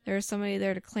there's somebody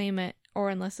there to claim it, or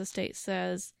unless the state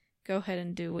says, go ahead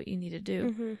and do what you need to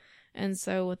do. And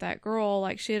so with that girl,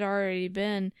 she had already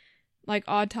been,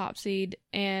 autopsied,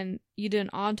 and you do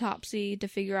an autopsy to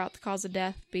figure out the cause of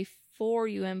death before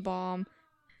you embalm,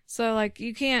 So like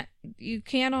you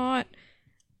cannot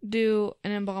do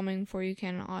an embalming before you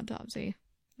can an autopsy.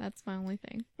 That's my only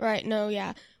thing. Right. No.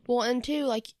 Yeah. Well, and two,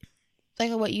 like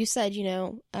what you said,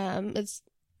 it's,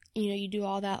 you do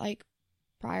all that like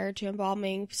prior to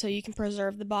embalming so you can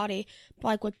preserve the body. But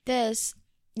like with this,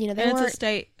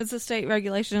 it's a state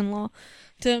regulation and law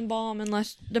to embalm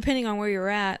unless, depending on where you're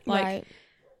at. Like,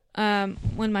 right.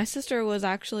 When my sister was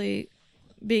actually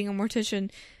being a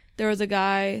mortician, there was a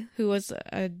guy who was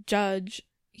a judge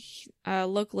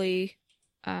locally,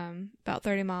 about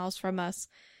 30 miles from us,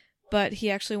 but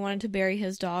he actually wanted to bury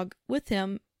his dog with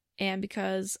him, and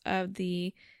because of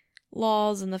the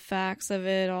laws and the facts of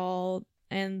it all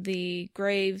and the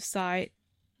grave site,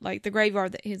 like the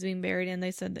graveyard that he's being buried in,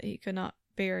 they said that he could not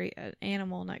bury an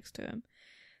animal next to him.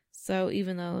 So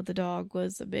even though the dog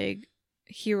was a big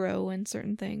hero in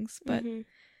certain things, but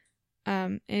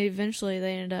and eventually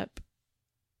they ended up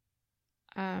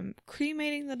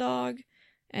cremating the dog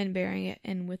and burying it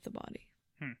in with the body.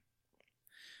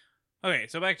 Okay,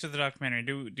 so back to the documentary.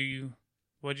 Do you?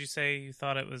 What'd you say you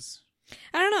thought it was?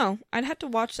 I don't know. I'd have to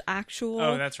watch the actual.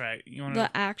 Oh, that's right. The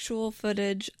actual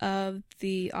footage of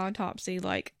the autopsy.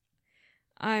 Like,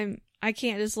 I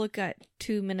can't just look at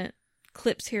 2-minute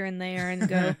clips here and there and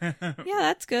go, yeah,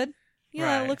 that's good. Yeah,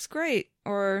 Right. that looks great.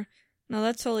 Or, no,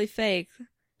 that's totally fake.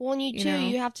 Well, and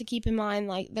you have to keep in mind,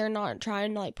 like, they're not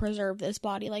trying to, like, preserve this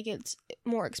body. Like, it's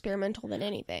more experimental than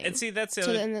anything. And see, that's the so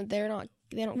other... then they don't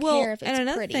Well, care if it's and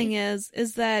another pretty. thing is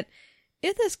that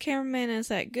if this cameraman is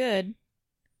that good,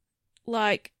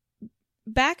 like,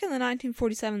 back in the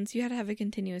 1947s, you had to have a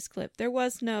continuous clip. There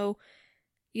was no,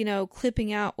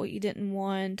 clipping out what you didn't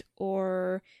want,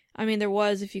 or, I mean, there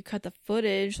was if you cut the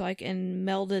footage, like, and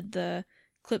melded the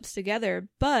clips together,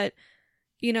 but,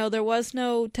 there was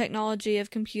no technology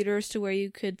of computers to where you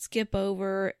could skip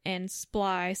over and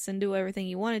splice and do everything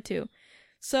you wanted to.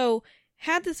 So,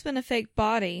 had this been a fake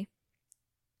body,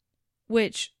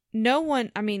 which no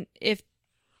one, I mean, if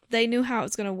they knew how it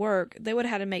was going to work, they would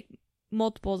have had to make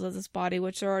multiples of this body,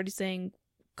 which they're already saying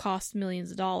cost millions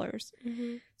of dollars.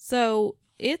 Mm-hmm. So,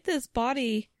 if this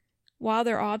body, while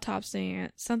they're autopsying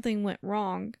it, something went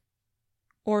wrong,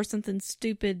 or something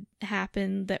stupid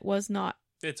happened that was not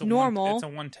normal. It's a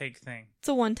one-take thing. It's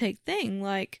a one-take thing.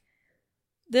 Like,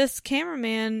 this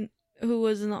cameraman who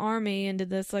was in the army and did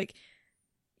this, like,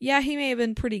 yeah, he may have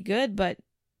been pretty good, but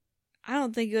I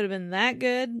don't think it would have been that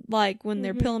good. Like, when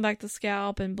they're peeling back the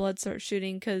scalp and blood starts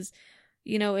shooting, because,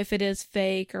 if it is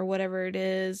fake or whatever it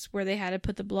is, where they had to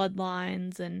put the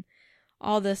bloodlines and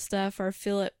all this stuff or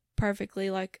fill it perfectly,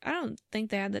 like, I don't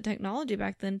think they had the technology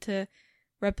back then to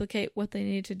replicate what they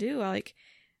needed to do. Like,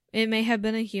 it may have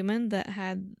been a human that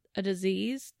had a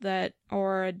disease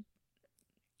or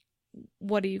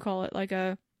what do you call it? Like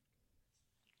a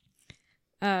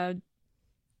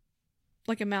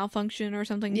malfunction or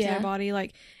something to their body.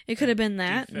 Like, it could have been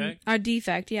that. Defect? A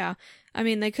defect, yeah. I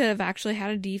mean, they could have actually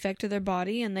had a defect to their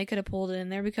body and they could have pulled it in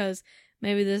there because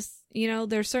maybe this,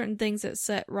 there's certain things that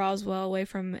set Roswell away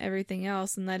from everything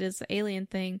else, and that is the alien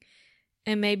thing.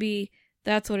 And maybe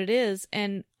that's what it is.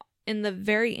 And in the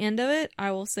very end of it,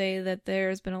 I will say that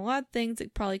there's been a lot of things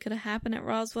that probably could have happened at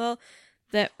Roswell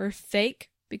that were fake,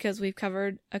 because we've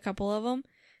covered a couple of them.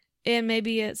 And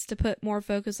maybe it's to put more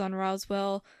focus on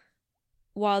Roswell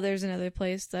while there's another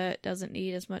place that doesn't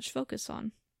need as much focus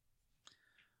on.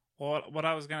 Well, what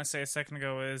I was going to say a second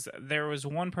ago is there was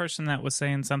one person that was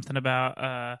saying something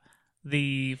about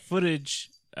the footage.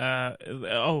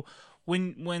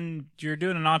 When you're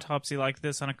doing an autopsy like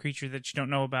this on a creature that you don't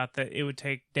know about, that it would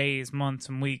take days, months,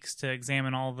 and weeks to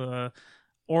examine all the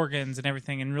organs and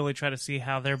everything and really try to see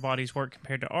how their bodies work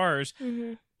compared to ours.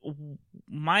 Mm-hmm.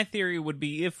 My theory would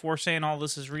be, if we're saying all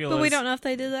this is real, but we don't know if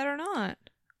they did that or not.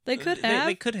 They could have.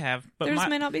 They could have, but there just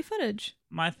may not be footage.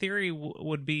 My theory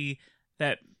would be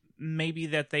that maybe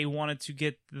that they wanted to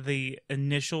get the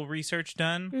initial research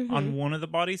done on one of the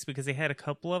bodies because they had a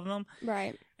couple of them.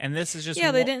 Right. And this is just...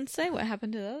 Yeah, they didn't say what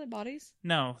happened to the other bodies.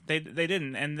 No, they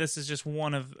didn't. And this is just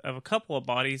one of a couple of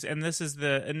bodies. And this is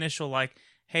the initial, like,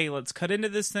 hey, let's cut into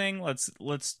this thing. Let's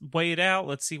weigh it out.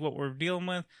 Let's see what we're dealing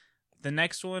with. The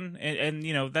next one, and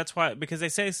that's why, because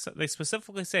they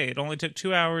specifically say it only took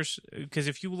 2 hours, because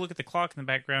if you look at the clock in the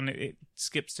background, it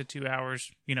skips to 2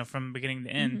 hours, from beginning to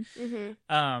end.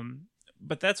 Mm-hmm.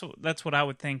 But that's what I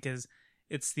would think is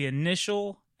it's the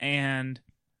initial, and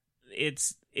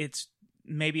it's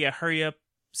maybe a hurry up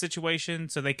situation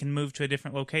so they can move to a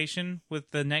different location with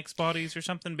the next bodies or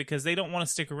something, because they don't want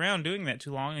to stick around doing that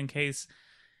too long in case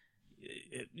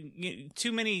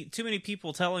too many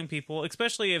people telling people,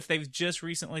 especially if they've just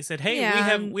recently said, "Hey,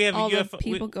 Yeah, we have all a UFO." the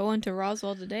people going to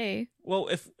Roswell today. Well,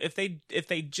 if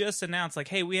they just announced like,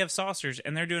 "Hey, we have saucers,"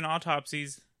 and they're doing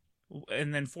autopsies,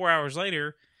 and then 4 hours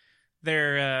later,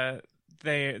 they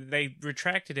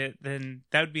retracted it, then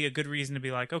that would be a good reason to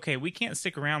be like, okay, we can't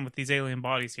stick around with these alien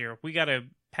bodies here. We got to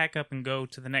pack up and go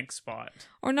to the next spot.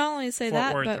 Or not only say Fort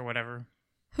that, Worth but or whatever.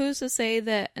 Who's to say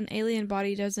that an alien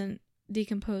body doesn't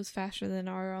decompose faster than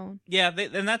our own? Yeah,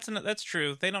 and that's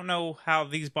true. They don't know how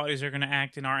these bodies are going to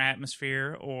act in our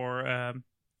atmosphere, or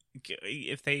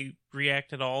if they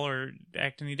react at all or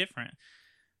act any different.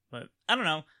 But I don't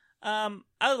know.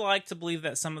 I would like to believe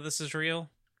that some of this is real.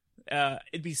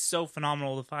 It'd be so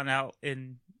phenomenal to find out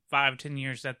in 5-10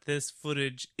 years that this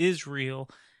footage is real,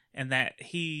 and that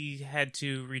he had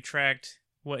to retract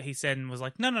what he said and was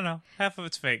like, no, half of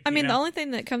it's fake. I mean, the only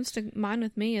thing that comes to mind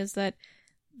with me is that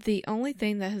the only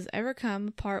thing that has ever come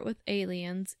apart with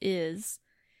aliens is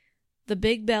the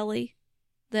big belly,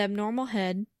 the abnormal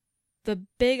head, the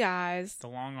big eyes, the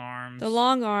long arms,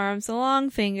 the long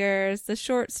fingers, the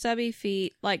short stubby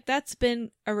feet. Like, that's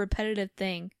been a repetitive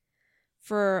thing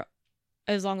for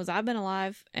as long as I've been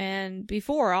alive, and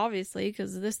before, obviously,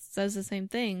 because this says the same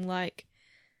thing. Like,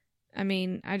 I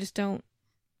mean, I just don't.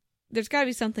 There's got to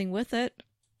be something with it.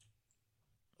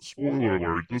 Spoiler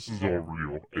alert, this is all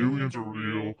real. Aliens are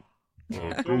real,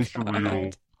 ghosts are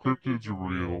real, cryptids are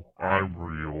real, I'm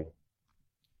real.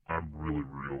 I'm really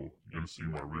real. You gonna see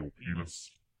my real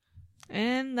penis?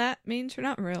 And that means you're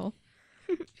not real.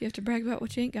 If you have to brag about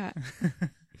what you ain't got.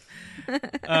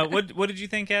 What did you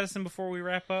think, Addison, before we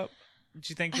wrap up? Did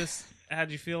you think this? How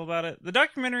did you feel about it? The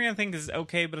documentary, I think, is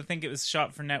okay, but I think it was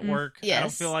shot for network. Yes. I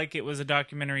don't feel like it was a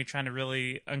documentary trying to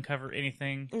really uncover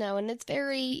anything. No, and it's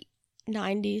very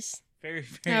 90s. Very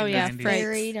Oh, yeah, 90s.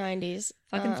 Very 90s.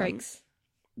 Fucking freaks.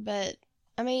 But,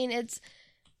 I mean, it's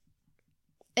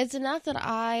enough that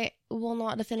I will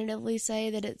not definitively say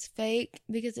that it's fake,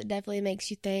 because it definitely makes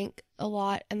you think a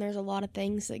lot, and there's a lot of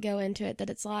things that go into it that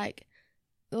it's like,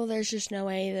 well, there's just no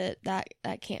way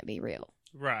that can't be real.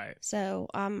 Right. So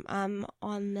I'm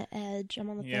on the edge. I'm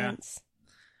on the fence.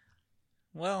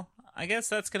 Well, I guess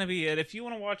that's going to be it. If you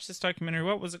want to watch this documentary,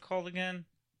 what was it called again?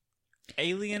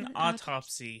 Alien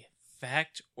Autopsy.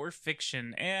 Fact or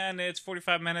fiction. And it's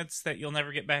 45 minutes that you'll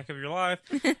never get back of your life.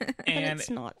 And it's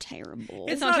not terrible.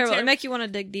 It's not terrible. It make you want to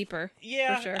dig deeper.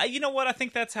 Yeah. For sure. You know what? I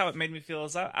think that's how it made me feel.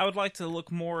 Is I would like to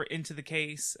look more into the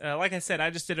case. Like I said, I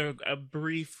just did a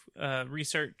brief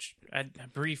search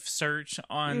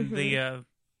on the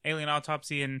alien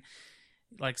autopsy, and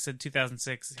like I said,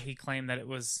 2006, he claimed that it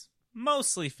was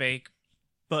mostly fake,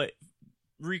 but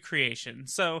recreation.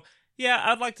 So yeah,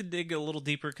 I'd like to dig a little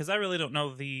deeper, because I really don't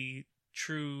know the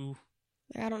true.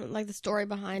 I don't like the story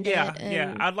behind it.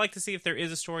 Yeah. I'd like to see if there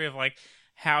is a story of like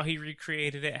how he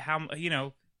recreated it. How,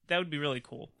 that would be really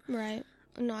cool. Right.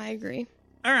 No, I agree.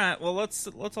 All right. Well, let's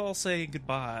all say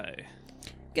goodbye.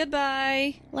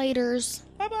 Goodbye. Laters.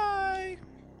 Bye-bye.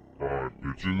 Bye,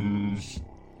 bitches.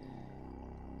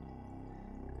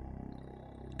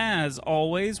 As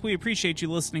always, we appreciate you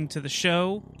listening to the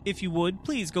show. If you would,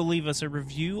 please go leave us a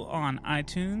review on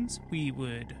iTunes. We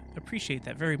would appreciate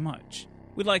that very much.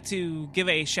 We'd like to give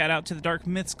a shout out to the Dark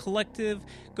Myths Collective.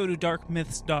 Go to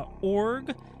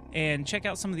darkmyths.org and check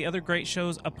out some of the other great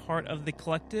shows a part of the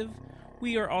collective.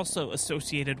 We are also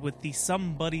associated with the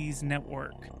Somebodies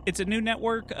Network. It's a new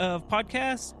network of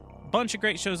podcasts, bunch of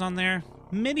great shows on there.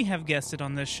 Many have guested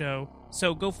on this show.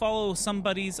 So go follow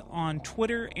Somebodies on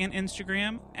Twitter and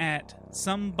Instagram at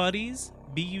Somebodies,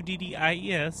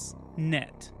 BUDDIES,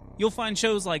 net. You'll find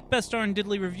shows like Best Darn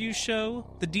Diddly Review Show,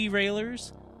 The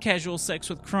Derailers, Casual Sex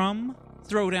with Crumb,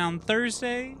 Throwdown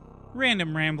Thursday,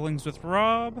 Random Ramblings with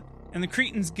Rob, and the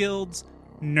Cretans Guild's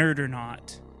Nerd or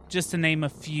Not, just to name a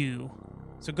few.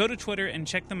 So go to Twitter and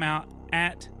check them out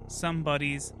at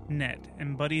SomebodiesNet,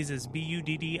 and Buddies is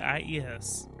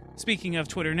BUDDIES. Speaking of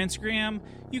Twitter and Instagram,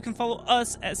 you can follow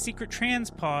us at Secret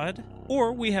Transpod,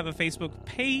 or we have a Facebook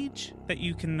page that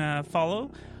you can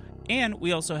follow, and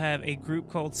we also have a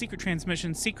group called Secret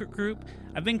Transmission Secret Group.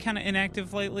 I've been kind of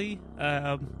inactive lately.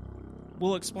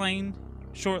 We'll explain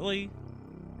shortly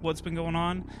what's been going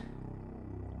on,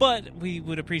 but we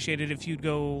would appreciate it if you'd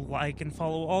go like and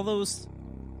follow all those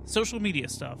social media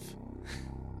stuff.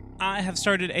 I have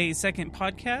started a second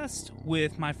podcast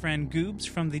with my friend Goobs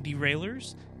from the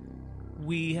Derailers.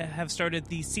 We have started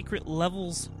the Secret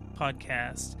Levels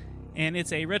podcast, and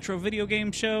it's a retro video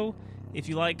game show. If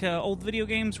you like old video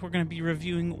games, we're going to be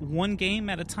reviewing one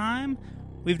game at a time.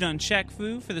 We've done Shaq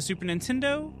Fu for the Super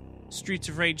Nintendo, Streets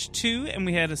of Rage 2, and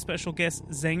we had a special guest,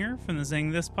 Zanger, from the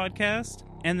Zang This podcast.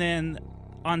 And then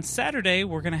on Saturday,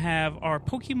 we're going to have our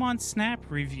Pokemon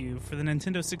Snap review for the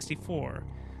Nintendo 64.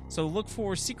 So look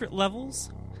for Secret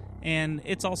Levels, and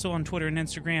it's also on Twitter and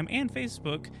Instagram and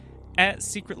Facebook at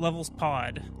Secret Levels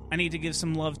Pod. I need to give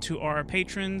some love to our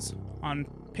patrons on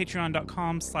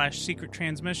patreon.com/secret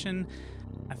transmission.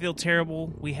 I feel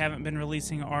terrible. We haven't been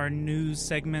releasing our news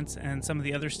segments and some of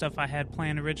the other stuff I had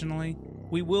planned originally.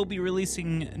 We will be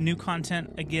releasing new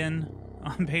content again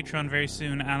on Patreon very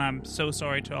soon, and I'm so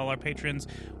sorry to all our patrons.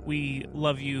 We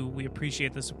love you. We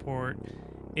appreciate the support.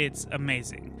 It's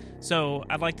amazing. So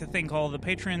I'd like to thank all the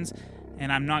patrons,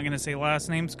 and I'm not going to say last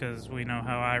names because we know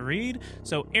how I read.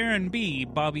 So Aaron B.,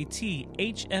 Bobby T.,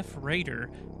 HF Raider,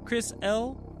 Chris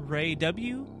L., Ray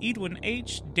W., Edwin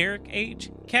H., Derek H.,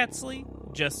 Catsley,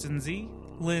 Justin Z.,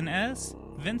 Lynn S.,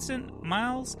 Vincent,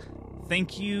 Miles.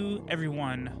 Thank you,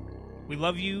 everyone. We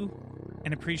love you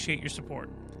and appreciate your support.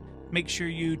 Make sure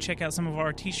you check out some of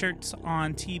our t-shirts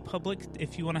on TeePublic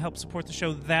if you want to help support the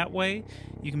show that way.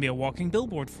 You can be a walking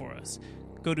billboard for us.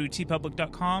 Go to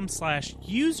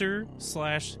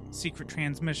teepublic.com/user/secret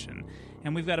transmission.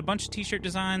 And we've got a bunch of t-shirt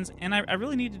designs, and I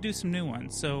really need to do some new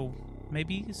ones. So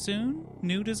maybe soon?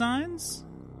 New designs? ?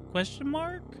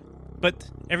 But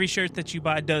every shirt that you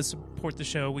buy does support the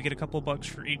show. We get a couple of bucks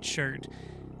for each shirt.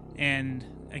 And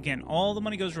again, all the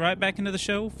money goes right back into the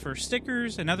show for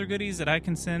stickers and other goodies that I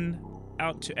can send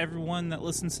out to everyone that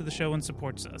listens to the show and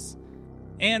supports us.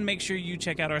 And make sure you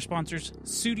check out our sponsors,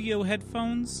 Studio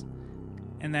Headphones.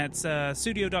 And that's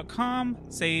studio.com.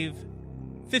 Save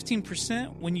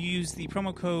 15% when you use the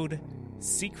promo code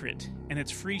SECRET. And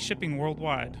it's free shipping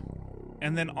worldwide.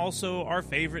 And then also our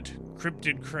favorite,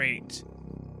 Cryptid Crate.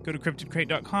 Go to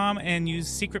cryptidcrate.com and use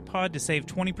SecretPod to save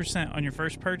 20% on your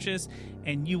first purchase,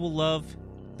 and you will love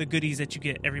the goodies that you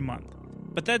get every month.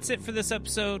 But that's it for this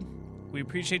episode. We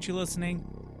appreciate you listening,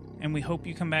 and we hope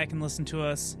you come back and listen to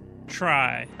us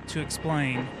try to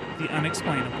explain the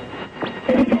unexplainable.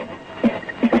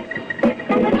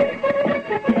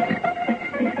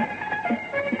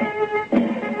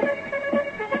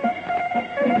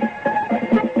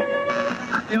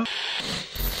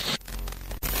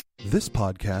 This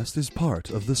podcast is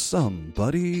part of the Some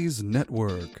Buddies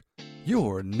Network.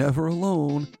 You're never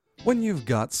alone when you've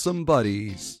got some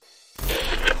buddies.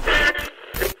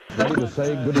 Ready to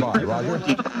say goodbye, Roger?